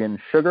calls Morgan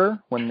Sugar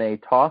when they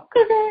talk.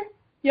 Sugar.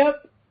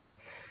 Yep.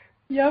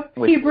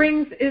 He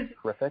brings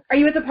terrific. Are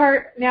you at the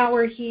part now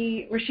where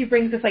she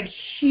brings this like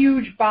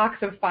huge box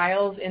of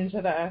files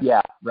into the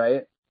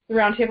the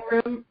round table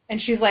room,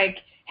 and she's like,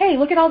 "Hey,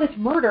 look at all this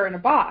murder in a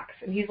box,"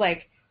 and he's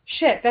like,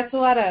 "Shit, that's a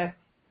lot of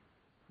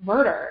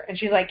murder," and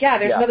she's like, "Yeah,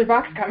 there's another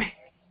box coming."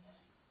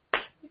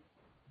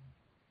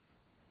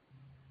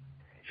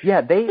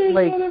 Yeah, they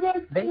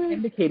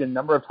indicate a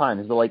number of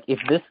times that like if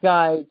this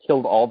guy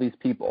killed all these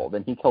people,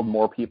 then he killed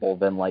more people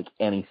than like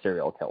any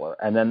serial killer.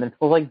 And then it's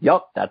like,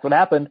 yup, that's what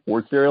happened.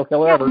 Worst serial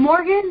killer ever.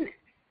 Morgan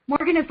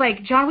is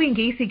like, John Wayne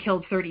Gacy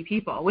killed 30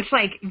 people, which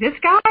like this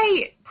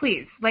guy,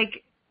 please,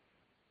 like,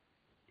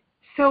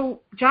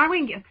 so John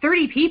Wayne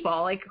 30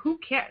 people, like who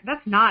cares?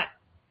 They're not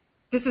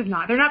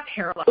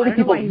parallel. I don't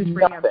know why he was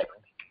bringing up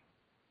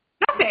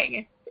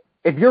nothing.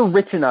 If you're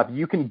rich enough,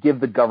 you can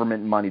give the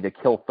government money to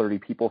kill 30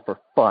 people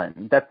for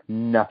fun. That's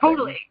nothing.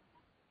 Totally.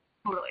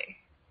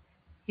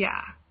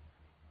 Yeah.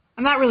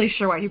 I'm not really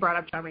sure why he brought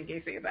up John Wayne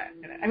Gacy in that.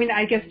 I mean,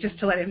 I guess just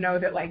to let him know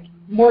that, like,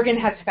 Morgan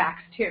has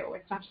facts, too.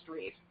 It's not just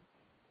Reed.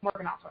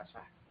 Morgan also has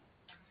facts.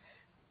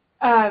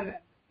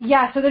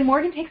 So then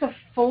Morgan takes a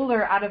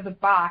folder out of the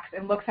box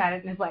and looks at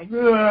it and is like,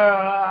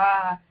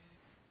 "Ugh,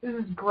 this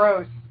is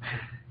gross."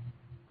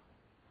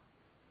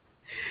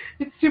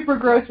 It's super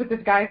gross what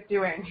this guy's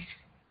doing.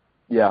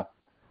 Yeah,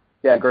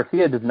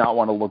 Garcia does not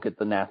want to look at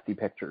the nasty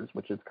pictures,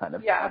 which is kind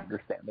of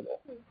understandable.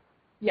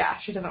 Yeah,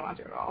 she doesn't want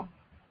to at all.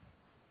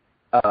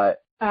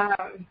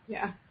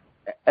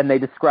 And they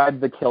describe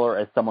the killer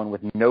as someone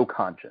with no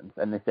conscience,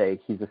 and they say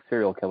he's a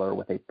serial killer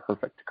with a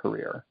perfect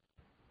career.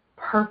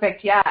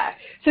 Perfect, yeah.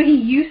 So he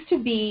used to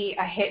be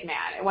a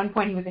hitman. At one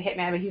point he was a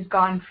hitman, but he's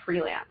gone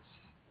freelance.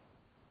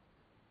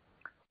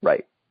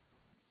 Right.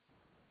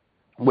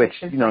 Which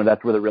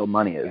that's where the real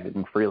money is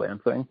in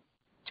freelancing.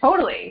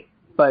 Totally.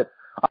 But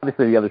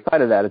obviously, the other side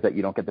of that is that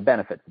you don't get the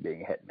benefits of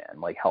being a hitman,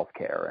 like health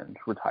care and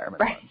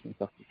retirement funds and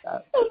stuff like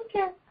that.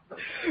 Healthcare.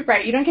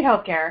 Right, you don't get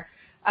health care.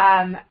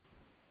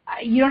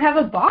 You don't have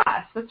a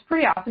boss. That's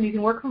pretty awesome. You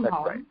can work from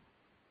home. Right.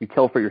 You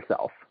kill for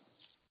yourself.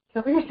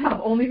 Kill for yourself,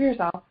 only for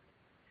yourself.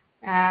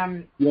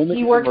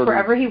 He works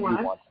wherever he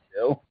wants.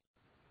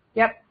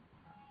 Yep.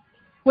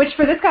 Which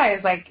for this guy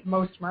is like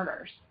most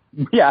murders.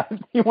 Yeah,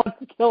 he wants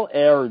to kill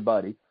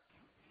everybody.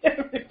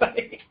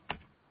 Everybody.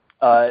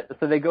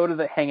 So they go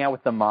to hang out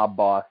with the mob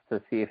boss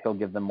to see if he'll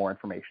give them more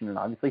information, and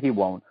obviously he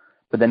won't.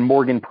 But then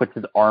Morgan puts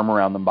his arm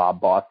around the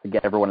mob boss to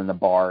get everyone in the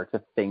bar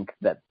to think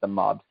that the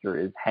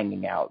mobster is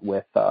hanging out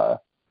with the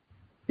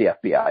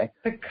FBI.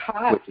 The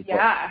cops,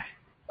 yeah. Like,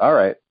 all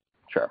right,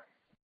 sure.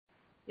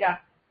 Yeah.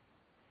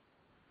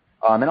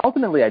 And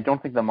ultimately, I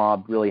don't think the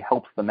mob really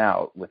helps them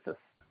out with this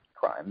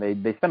crime.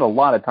 They spend a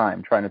lot of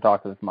time trying to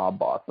talk to this mob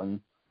boss, and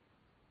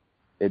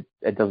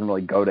it doesn't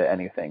really go to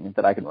anything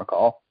that I can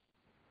recall.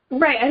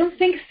 Right, I don't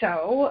think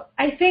so.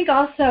 I think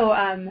also,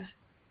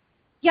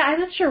 yeah, I'm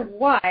not sure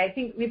why. I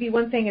think maybe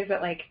one thing is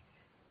that, like,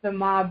 the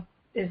mob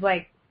is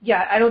like,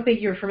 yeah, I don't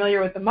think you're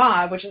familiar with the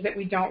mob, which is that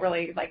we don't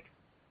really, like,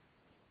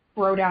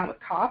 bro down with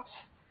cops,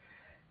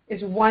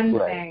 is one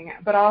thing.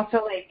 But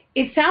also, like,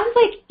 it sounds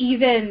like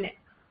even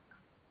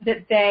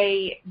that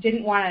they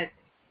didn't want to,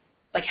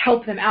 like,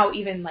 help them out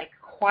even, like,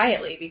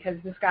 quietly because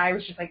this guy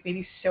was just, like,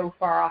 maybe so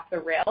far off the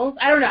rails.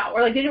 I don't know.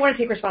 Or, like, they didn't want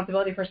to take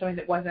responsibility for something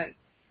that wasn't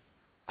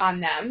on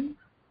them,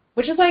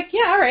 which is like,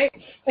 yeah, all right.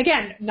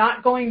 Again,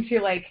 not going to,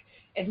 like,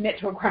 admit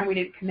to a crime we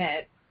didn't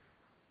commit.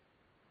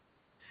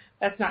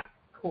 That's not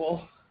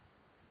cool.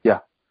 Yeah.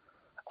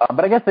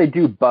 But I guess they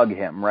do bug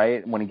him,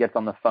 right, when he gets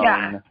on the phone.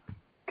 Yeah.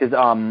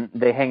 Because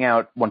they hang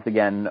out, once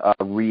again,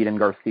 Reed and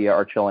Garcia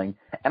are chilling.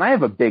 And I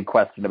have a big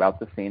question about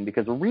this scene,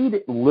 because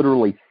Reed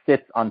literally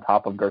sits on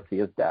top of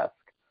Garcia's desk.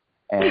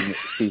 And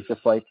she's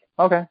just like,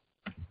 okay,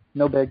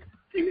 no big.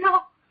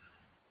 No.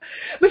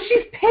 But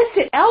she's pissed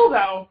at Elle,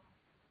 though.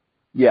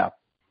 Yeah.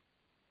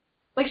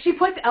 Like, she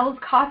puts Elle's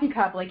coffee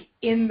cup, like,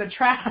 in the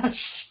trash.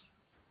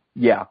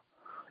 Yeah.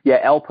 Yeah,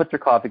 Elle puts her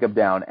coffee cup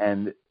down,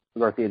 and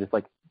Garcia just,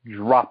 like,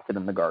 drops it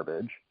in the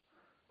garbage.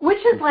 Which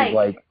is, like,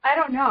 I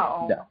don't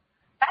know. No.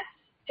 That's,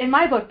 in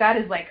my book, that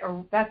is, like,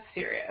 that's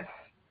serious.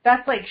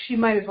 That's, like, she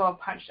might as well have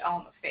punched Elle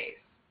in the face.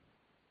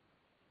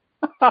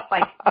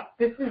 Like,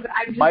 this is,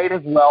 I'm just... Might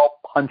as well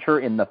punch her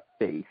in the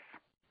face.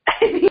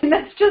 I mean,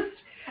 that's just...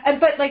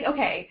 But, like,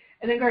 okay.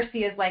 And then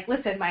Garcia's like,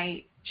 listen,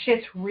 my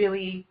shit's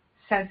really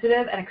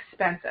sensitive and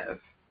expensive.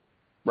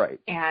 Right.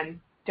 And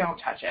don't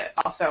touch it.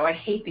 Also, I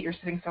hate that you're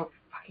sitting so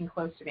fucking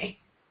close to me.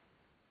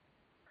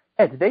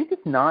 Yeah, did they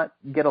just not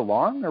get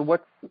along, or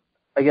what's...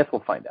 I guess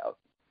we'll find out.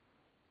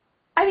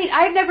 I mean,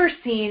 I've never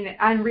seen,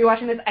 on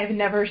rewatching this, I've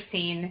never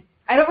seen,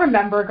 I don't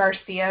remember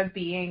Garcia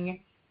being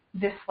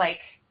this, like,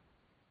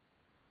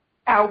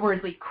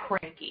 outwardly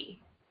cranky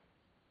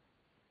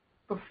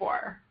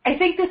before. I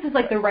think this is,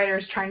 like, the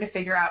writers trying to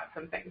figure out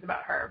some things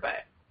about her,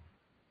 but,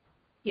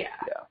 yeah.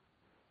 Yeah.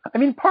 I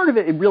mean, part of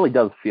it really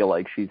does feel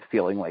like she's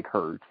feeling like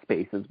her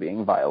space is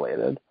being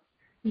violated.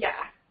 Yeah.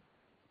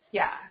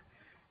 Yeah.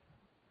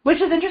 Which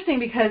is interesting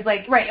because,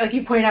 like, right, like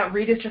you pointed out,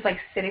 Reed is just, like,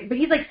 sitting, but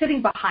he's, like,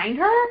 sitting behind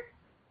her?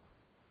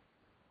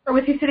 Or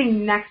was he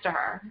sitting next to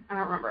her? I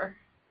don't remember.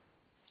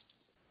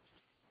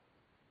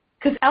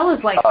 Because Elle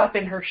is, like, up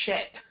in her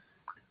shit.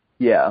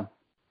 Yeah.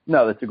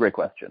 No, that's a great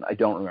question. I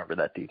don't remember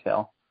that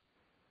detail.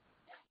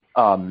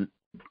 And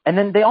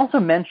then they also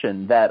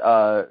mentioned that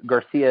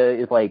Garcia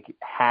is, like,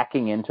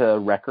 hacking into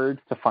records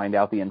to find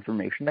out the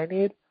information they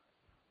need.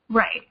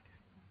 Right.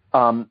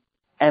 And,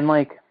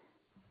 like,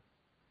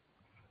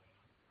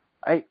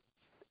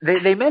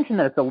 they mentioned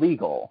that it's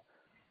illegal.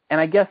 And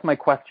I guess my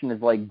question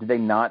is, like, do they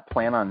not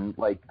plan on,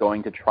 like,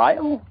 going to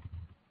trial?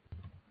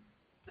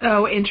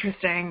 Oh,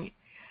 interesting.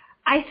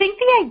 I think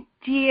the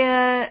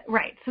idea,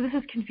 right, so this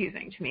is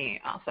confusing to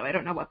me also. I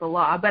don't know about the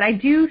law, but I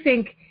think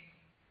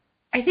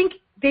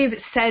they've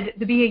said,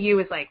 the BAU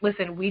is like,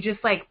 listen, we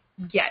just, like,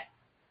 get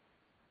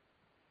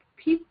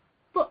people,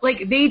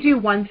 like, they do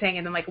one thing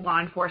and then, like, law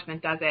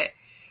enforcement does it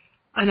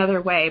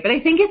another way. But I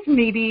think it's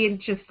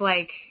maybe just,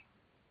 like,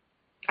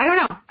 I don't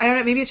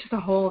know, maybe it's just a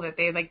hole that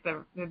they, like,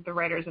 the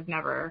writers have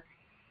never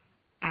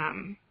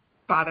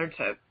bothered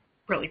to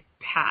really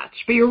patch.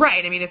 But you're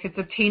right, I mean, if it's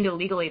obtained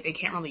illegally, they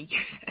can't really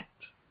use it.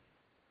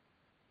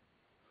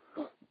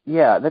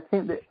 Yeah, that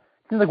seems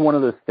like one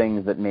of those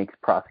things that makes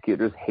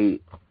prosecutors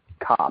hate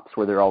cops,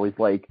 where they're always,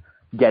 like,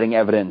 getting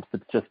evidence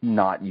that's just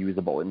not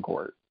usable in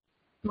court.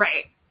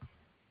 Right.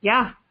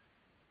 Yeah.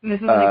 And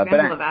this is an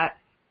example of that.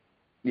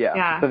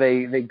 Yeah. So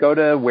they go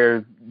to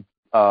where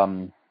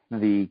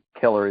the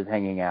killer is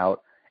hanging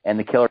out, and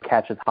the killer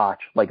catches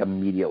Hotch, like,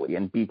 immediately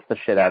and beats the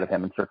shit out of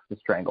him and starts to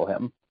strangle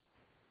him.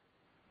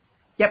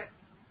 Yep.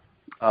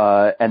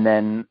 And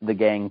then the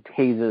gang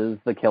tases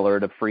the killer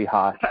to free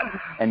Hotch,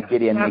 and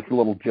Gideon makes a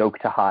little joke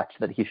to Hotch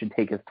that he should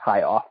take his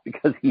tie off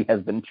because he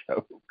has been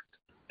choked.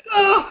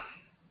 Oh,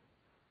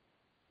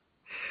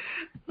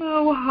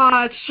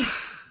 Hotch.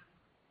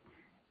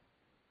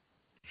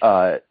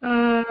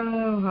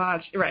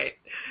 Hotch. Right.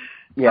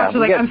 Yeah. Hotch is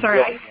like, I'm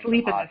sorry, I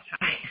sleep in this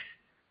tie.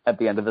 At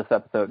the end of this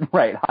episode,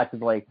 right? Hotch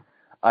is like,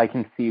 I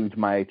conceived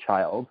my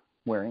child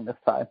wearing this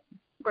tie.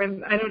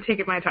 I don't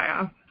take my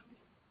tie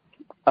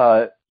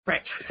off.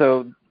 Right.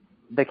 So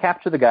they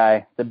capture the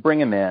guy, they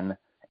bring him in,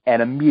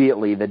 and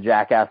immediately the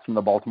jackass from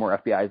the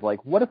Baltimore FBI is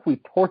like, what if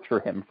we torture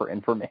him for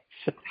information?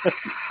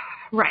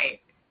 Right.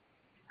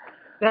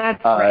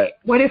 That's right.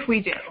 What if we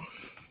do?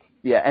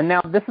 Yeah, and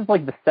now this is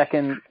like the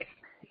second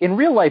in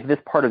real life, this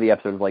part of the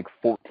episode was like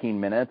 14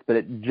 minutes, but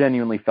it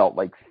genuinely felt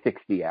like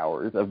 60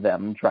 hours of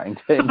them trying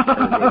to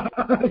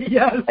interrogate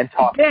yes, and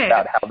talk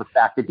about how the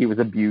fact that he was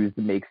abused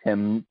makes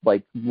him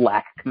like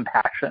lack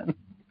compassion.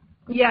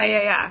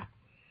 Yeah.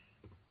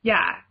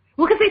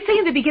 Well, because they say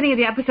in the beginning of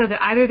the episode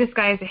that either this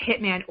guy is a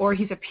hitman or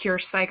he's a pure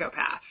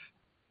psychopath.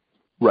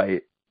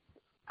 Right.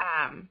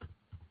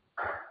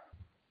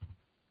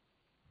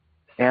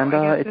 And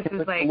it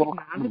seems like a little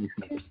comedy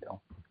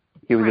deal.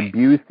 He was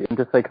abused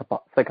into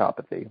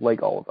psychopathy,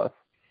 like all of us.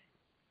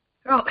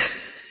 Oh,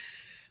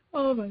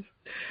 all of us.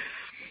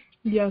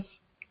 Yes.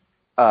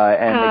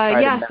 And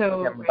they tried to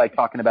mess him by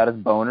talking about his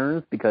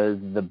boners because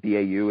the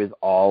BAU is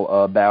all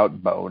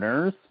about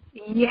boners.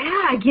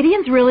 Yeah,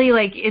 Gideon's really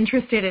like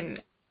interested in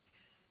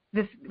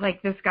this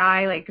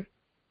guy,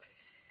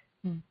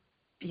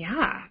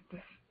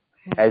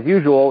 As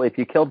usual, if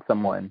you killed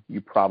someone, you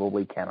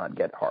probably cannot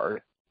get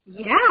hard.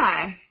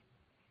 Yeah.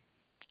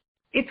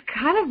 It's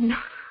kind of nuts.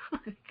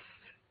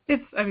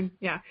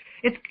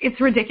 It's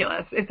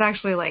ridiculous. It's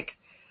actually like...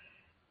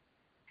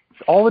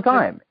 It's all the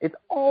time. It's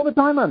all the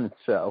time on this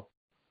show.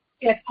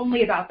 It's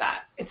only about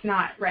that. It's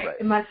not, right.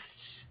 It must...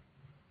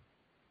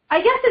 I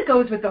guess it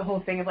goes with the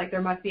whole thing of, like,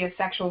 there must be a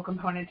sexual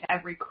component to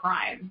every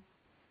crime,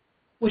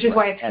 which is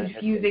why it's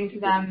confusing to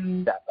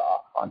them. Stepped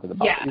off onto the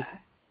body. Yeah.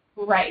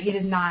 Right. He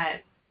did not...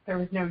 There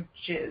was no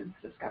jizz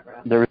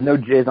discovered. There was no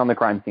jizz on the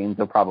crime scene,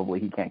 so probably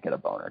he can't get a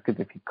boner. Because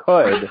if he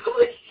could,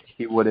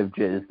 he would have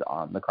jizzed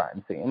on the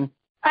crime scene.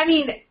 I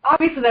mean,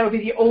 obviously that would be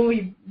the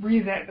only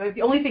reason,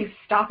 the only thing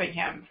stopping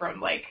him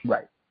from, like,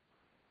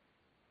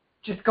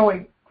 just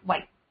going,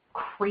 like,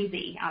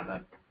 crazy on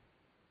the...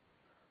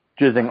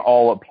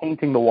 Jizzing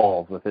painting the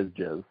walls with his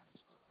jizz.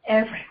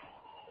 Everywhere.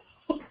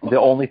 The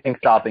only thing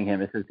stopping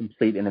him is his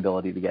complete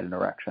inability to get an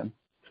erection.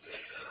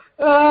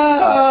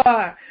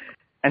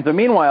 And so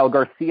meanwhile,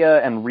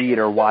 Garcia and Reed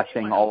are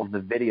watching all of the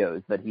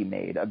videos that he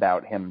made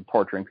about him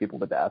torturing people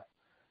to death.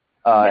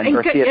 And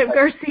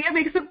Garcia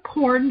makes a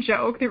porn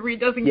joke that Reed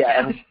doesn't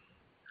get.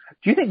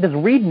 Do you think, does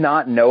Reed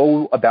not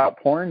know about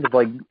porn?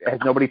 Has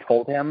nobody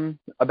told him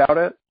about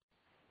it?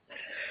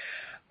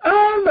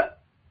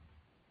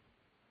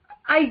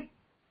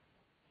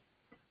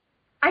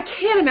 I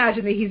can't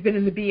imagine that he's been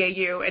in the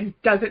BAU and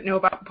doesn't know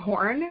about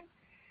porn.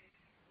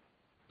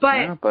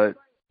 But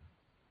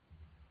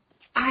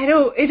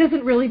it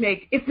doesn't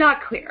really it's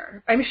not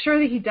clear. I'm sure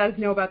that he does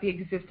know about the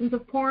existence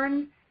of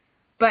porn,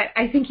 but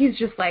I think he's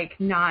just, like,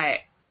 not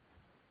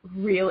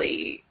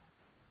really...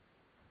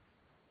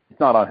 It's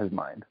not on his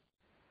mind.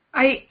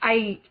 I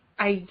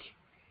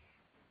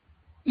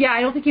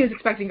don't think he was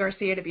expecting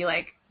Garcia to be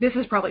like, this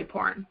is probably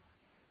porn.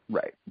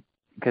 Right.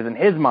 Because in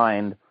his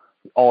mind,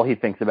 all he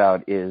thinks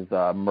about is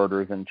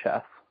murders and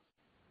chess.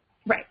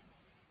 Right.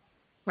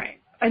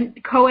 And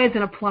co-eds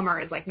and a plumber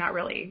is, like, not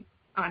really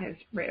on his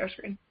radar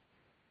screen.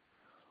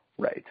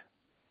 Right.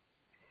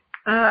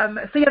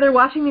 So they're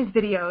watching these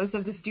videos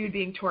of this dude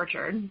being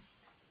tortured.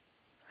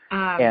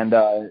 And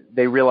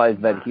they realize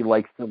that he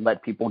likes to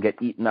let people get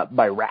eaten up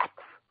by rats.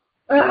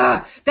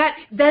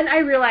 Then I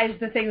realized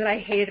the thing that I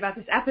hated about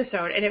this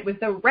episode, and it was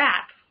the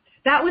rats.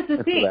 That was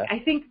the thing. I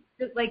think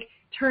that, like,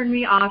 turned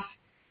me off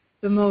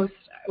the most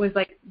was,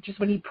 like, just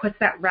when he puts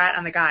that rat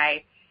on the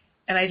guy,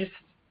 and I just,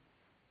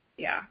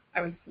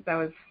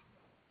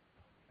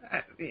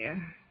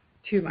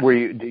 too much.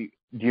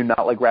 Do you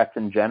not like rats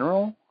in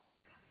general?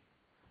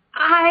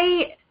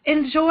 I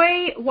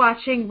enjoy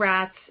watching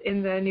rats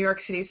in the New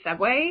York City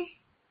subway.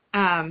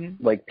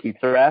 Like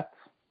pizza rats?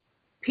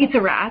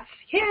 Pizza rats,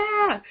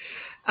 yeah.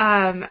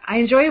 I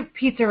enjoy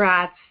pizza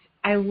rats.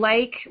 I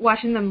like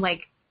watching them,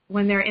 like,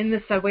 when they're in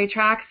the subway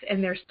tracks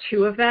and there's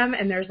two of them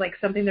and there's, like,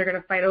 something they're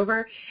going to fight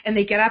over, and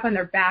they get up on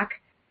their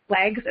back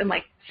legs and,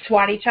 like,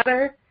 swat each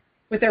other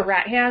with their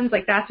rat hands.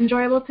 Like, that's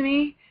enjoyable to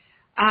me.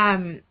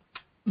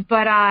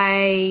 But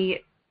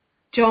I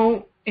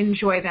don't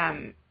enjoy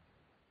them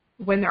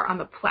when they're on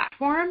the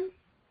platform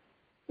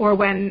or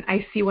when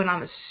I see one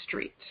on the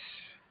street.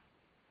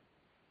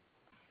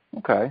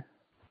 Okay.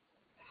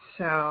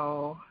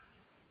 So,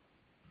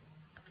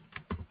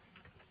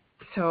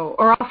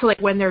 or also, like,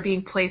 when they're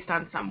being placed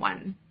on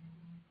someone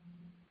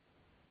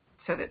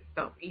so that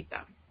they'll eat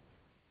them.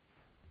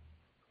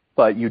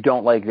 But you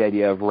don't like the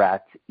idea of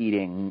rats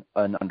eating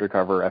an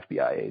undercover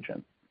FBI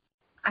agent?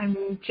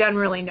 I'm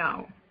generally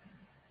no.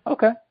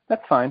 Okay,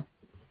 that's fine.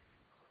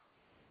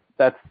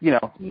 That's,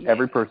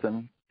 every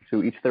person,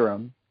 to each their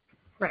own.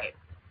 Right.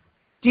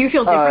 Do you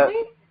feel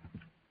differently?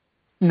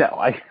 No,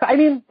 I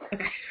mean,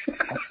 okay.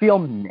 I feel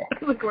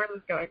mixed. Look where this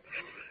is going.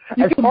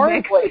 As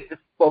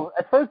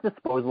far as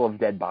disposal of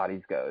dead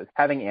bodies goes,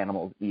 having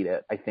animals eat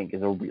it, I think,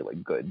 is a really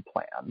good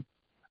plan.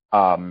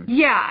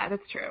 Yeah,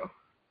 that's true.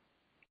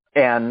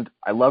 And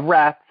I love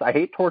rats. I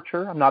hate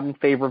torture. I'm not in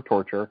favor of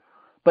torture.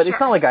 But It's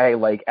not like I,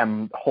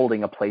 am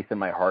holding a place in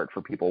my heart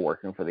for people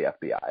working for the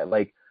FBI.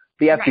 Like,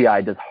 the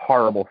FBI does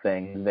horrible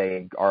things.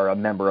 They are a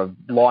member of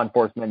law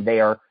enforcement. They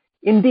are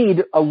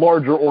indeed a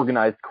larger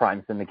organized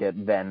crime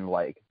syndicate than,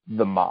 like,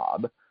 the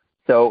mob.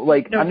 So,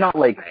 like, I'm not,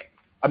 like,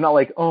 I'm not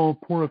like, oh,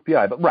 poor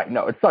FBI, but right,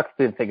 no, it sucks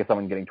to think of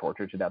someone getting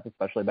tortured to death,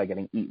 especially by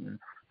getting eaten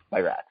by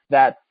rats.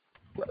 That's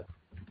gross.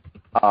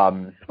 I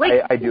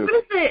do.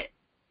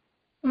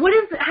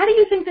 How do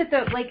you think that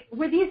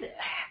were these,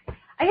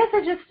 I guess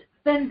I just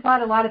then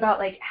thought a lot about,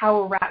 like, how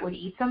a rat would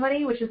eat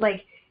somebody, which is,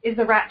 like, is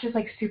the rat just,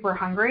 like, super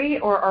hungry,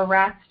 or are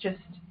rats just,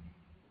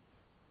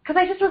 because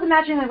I just was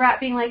imagining the rat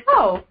being like,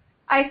 oh,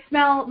 I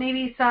smell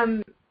maybe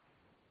some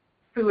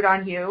food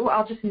on you,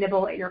 I'll just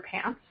nibble at your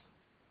pants,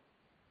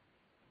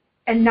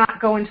 and not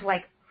go into,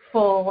 like,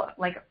 full,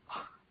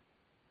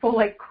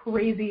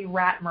 crazy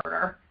rat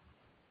murder.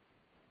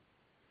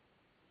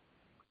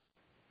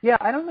 Yeah,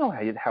 I don't know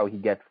how he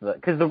gets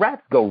because the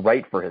rats go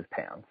right for his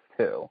pants,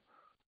 too.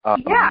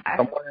 Yeah.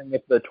 I'm wondering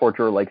if the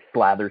torturer, like,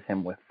 slathers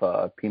him with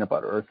peanut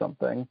butter or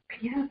something.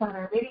 Peanut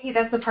butter. Maybe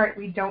that's the part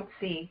we don't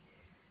see.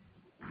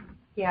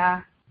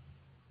 Yeah.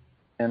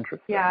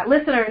 Interesting. Yeah.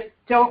 Listeners,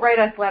 don't write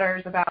us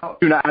letters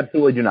about...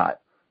 Absolutely do not.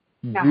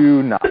 No.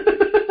 Do not.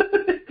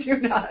 Do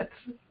not.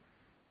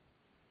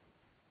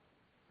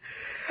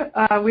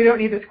 We don't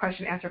need this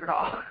question answered at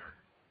all.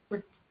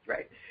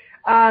 Right.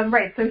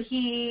 Right. So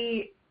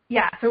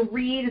so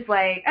Reed is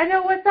like, I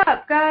know what's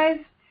up, guys.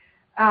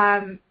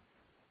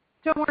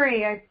 Don't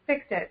worry, I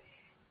fixed it.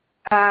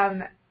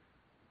 And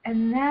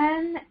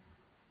then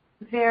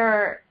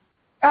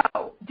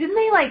didn't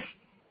they, like,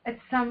 at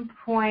some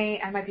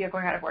point, I might be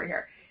going out of order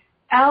here,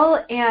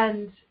 Elle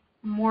and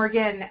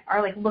Morgan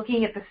are, like,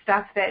 looking at the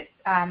stuff that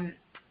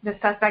the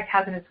suspect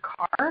has in his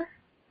car?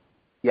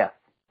 Yes.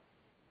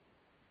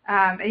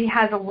 And he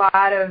has a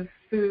lot of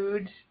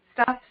food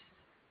stuff.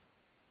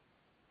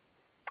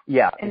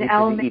 Yeah, and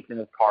he eats in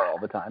his car all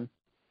the time.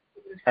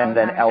 And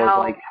then Elle is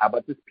like, how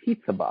about this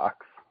pizza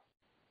box?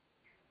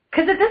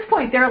 Because at this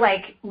point, they're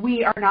like,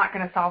 we are not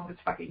going to solve this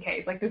fucking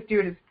case. Like, this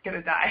dude is going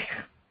to die.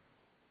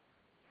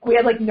 We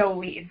had, like, no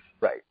leads.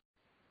 Right.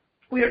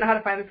 We don't know how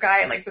to find this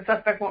guy. Like, the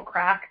suspect won't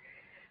crack.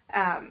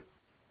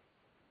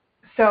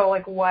 So,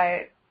 like, what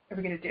are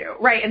we going to do?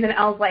 Right, and then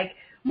Elle's like,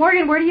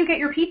 Morgan, where do you get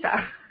your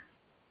pizza?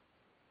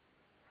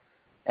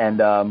 And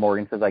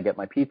Morgan says, I get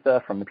my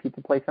pizza from the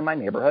pizza place in my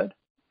neighborhood.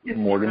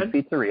 Morgan's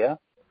Pizzeria.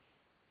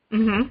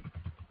 Mm-hmm.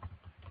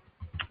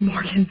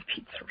 Morgan's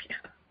Pizzeria.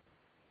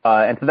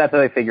 And so that's how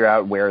they figure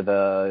out where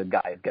the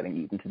guy is getting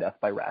eaten to death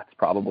by rats,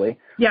 probably.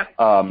 Yep.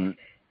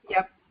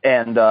 Yep.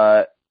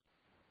 And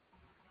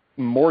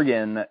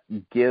Morgan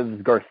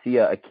gives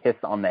Garcia a kiss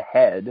on the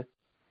head.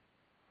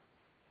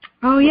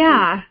 Oh,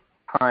 yeah.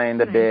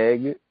 Kind of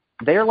big.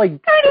 They're like...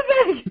 Kind of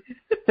big!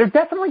 They're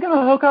definitely going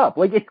to hook up.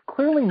 Like, it's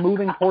clearly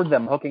moving towards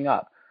them hooking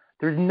up.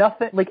 There's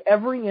nothing... Like,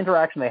 every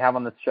interaction they have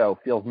on this show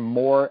feels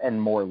more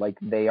and more like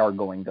they are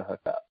going to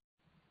hook up.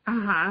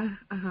 Uh-huh.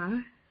 Uh-huh.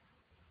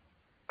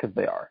 Because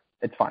they are.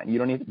 It's fine. You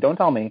don't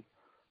tell me.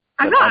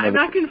 I'm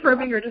not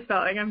confirming or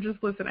dispelling. I'm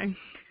just listening.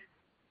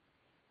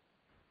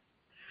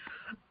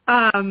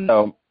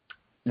 So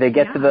they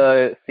get to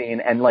the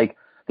scene, and, like,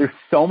 there's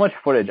so much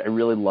footage. I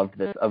really loved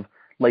this of,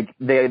 like,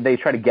 they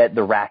try to get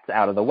the rats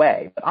out of the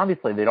way, but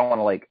obviously they don't want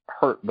to, like,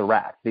 hurt the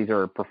rats. These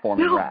are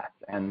performing rats,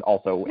 and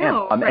also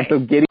animals. And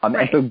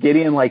so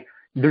Gideon, like,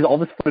 there's all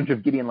this footage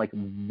of Gideon, like,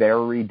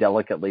 very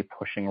delicately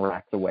pushing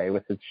rats away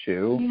with his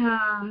shoe.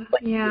 Yeah,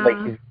 Like,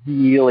 he's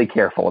really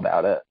careful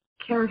about it.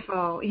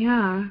 Careful,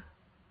 yeah.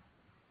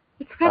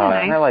 It's kind of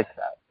nice. And I like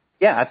that.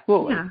 Yeah,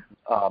 absolutely.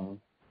 Yeah.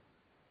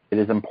 It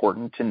is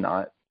important to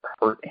not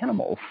hurt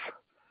animals.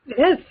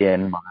 It is.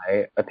 In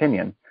my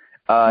opinion.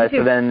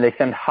 So then they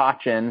send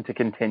Hotch in to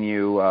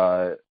continue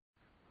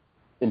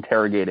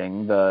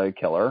interrogating the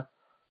killer.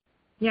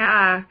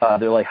 Yeah.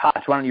 They're like,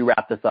 Hotch, why don't you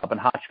wrap this up? And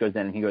Hotch goes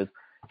in and he goes,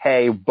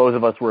 hey, both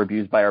of us were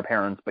abused by our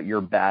parents, but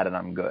you're bad and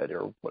I'm good,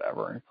 or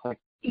whatever. And it's like,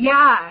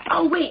 yeah.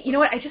 Oh, wait, you know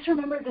what? I just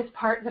remembered this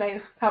part that I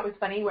thought was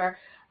funny where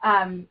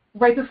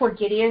right before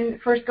Gideon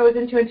first goes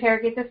in to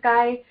interrogate this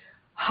guy,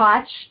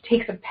 Hotch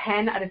takes a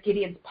pen out of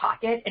Gideon's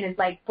pocket and is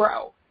like,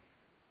 bro,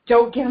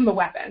 don't give him the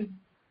weapon.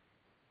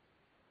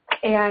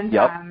 And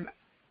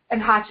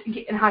and Hotch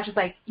is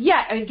like,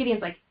 yeah, and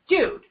Gideon's like,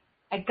 dude,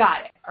 I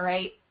got it, all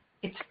right?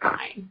 It's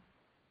fine.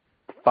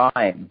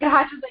 Fine. And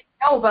Hotch is like,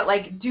 no, but,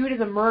 like, dude is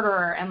a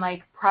murderer and,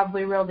 like,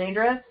 probably real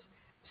dangerous,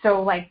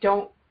 so, like,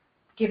 don't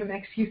give him an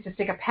excuse to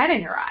stick a pen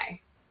in your eye.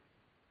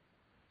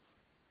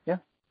 Yeah.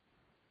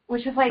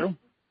 Which is like,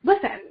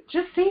 listen,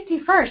 just safety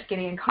first,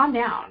 Gideon. Calm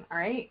down, all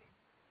right?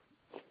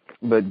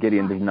 But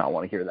Gideon does not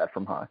want to hear that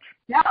from Hotch.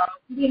 No.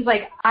 Gideon's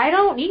like, I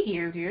don't need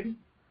you, dude.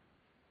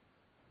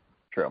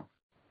 True.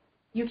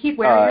 You keep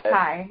wearing your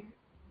tie.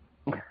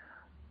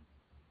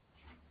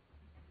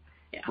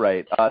 Yeah.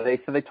 Right.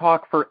 They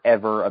talk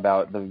forever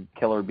about the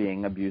killer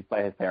being abused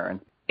by his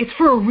parents. It's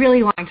for a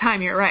really long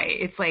time, you're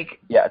right. It's like...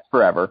 Yeah, it's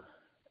forever.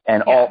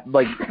 And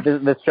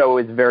this show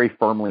is very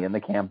firmly in the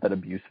camp that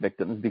abuse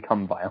victims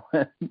become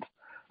violent.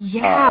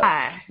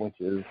 Yeah. Which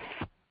is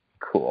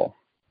cool.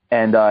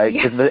 And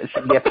the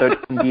episode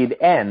indeed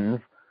ends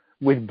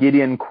with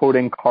Gideon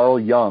quoting Carl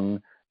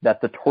Jung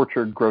that the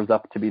tortured grows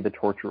up to be the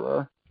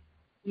torturer.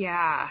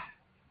 Yeah.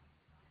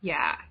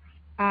 Yeah.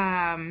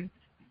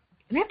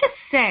 I have to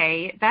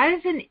say, that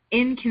is an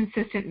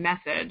inconsistent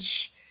message.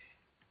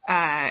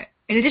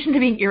 In addition to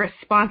being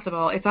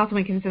irresponsible, it's also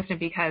inconsistent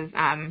because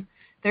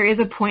there is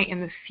a point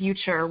in the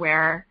future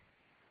where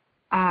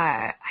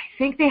I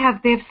think they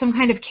have some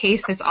kind of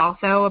case that's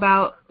also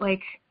about,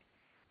 like,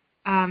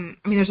 I mean,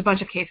 there's a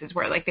bunch of cases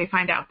where, like, they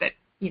find out that,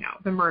 you know,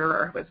 the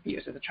murderer was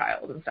abused as a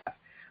child and stuff.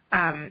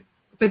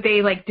 But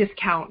they, like,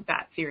 discount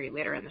that theory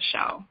later in the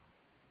show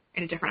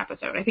in a different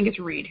episode. I think it's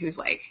Reed who's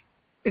like,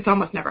 it's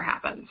almost never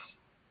happens.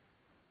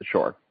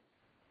 Sure.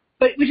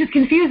 But which is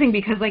confusing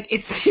because, like,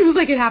 it seems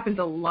like it happens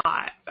a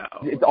lot, though.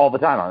 It's all the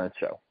time on this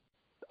show.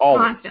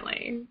 Always.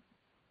 Constantly.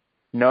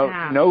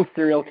 No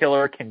serial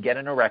killer can get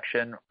an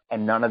erection,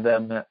 and none of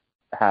them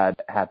had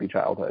happy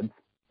childhoods.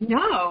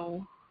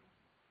 No.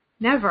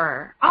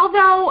 Never.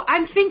 Although,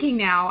 I'm thinking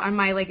now on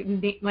my,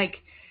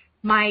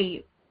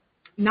 my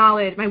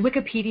knowledge, my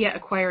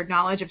Wikipedia-acquired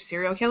knowledge of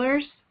serial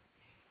killers,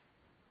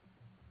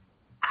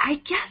 I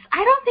guess,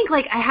 I don't think,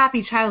 like, a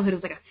happy childhood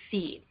is, like, a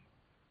theme.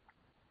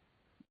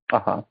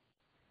 Uh-huh.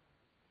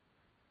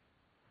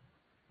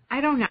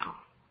 I don't know.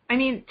 I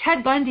mean,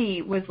 Ted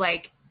Bundy was,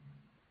 like,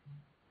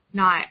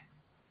 not...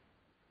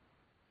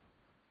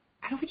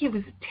 I don't think it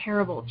was a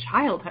terrible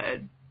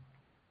childhood.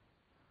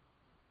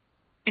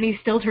 And he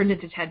still turned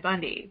into Ted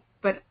Bundy.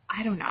 But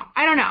I don't know.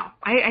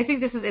 I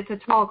think it's a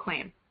tall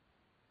claim,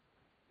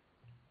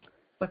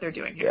 what they're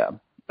doing here. Yeah.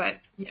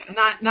 But, yeah,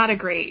 not a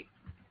great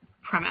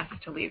premise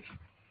to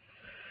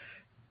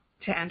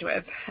end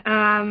with.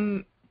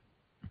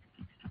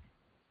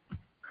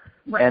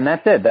 Right. And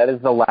that's it. That is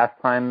the last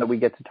time that we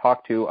get to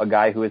talk to a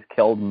guy who has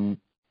killed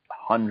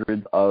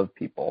hundreds of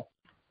people.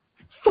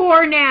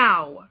 For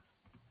now.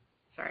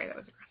 Sorry, that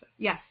was aggressive.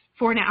 Yes,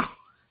 for now.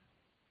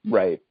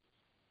 Right.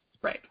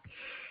 Right.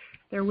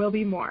 There will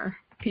be more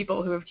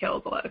people who have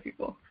killed a lot of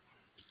people.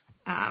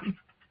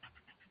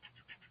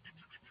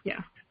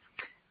 Yeah.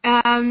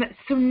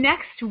 So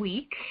next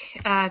week,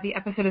 the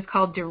episode is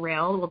called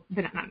Derailed. Well,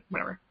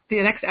 whatever.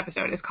 The next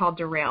episode is called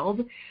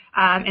Derailed.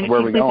 And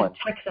Where are we going?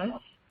 Texas.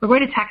 We're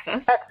going to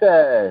Texas.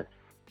 Texas!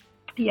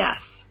 Yes.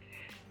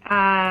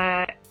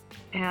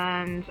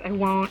 And I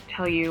won't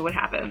tell you what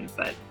happens,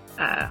 but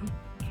an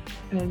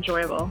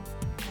enjoyable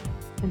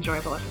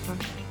episode.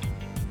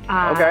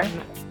 Okay.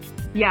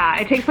 Yeah,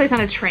 it takes place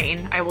on a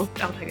train. I'll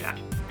tell you that.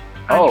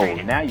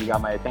 Now you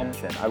got my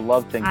attention. I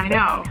love things I set know.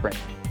 on a train.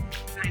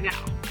 I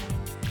know.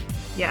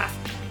 Yeah.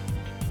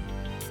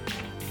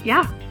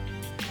 Yeah.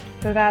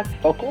 So that's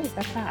cool.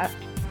 That's that.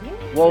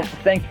 Well,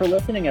 thanks for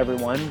listening,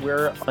 everyone.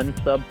 We're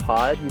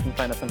UnSubPod. You can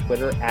find us on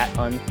Twitter at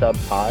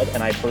UnSubPod,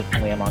 and I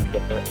personally am on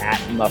Twitter at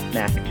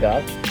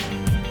MuffMacGuff.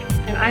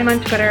 And I'm on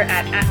Twitter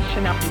at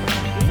Chanel.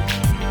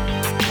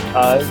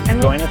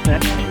 Join us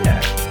next week.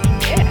 Yeah.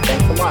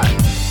 Thanks a lot.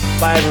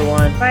 Bye,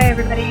 everyone. Bye,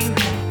 everybody.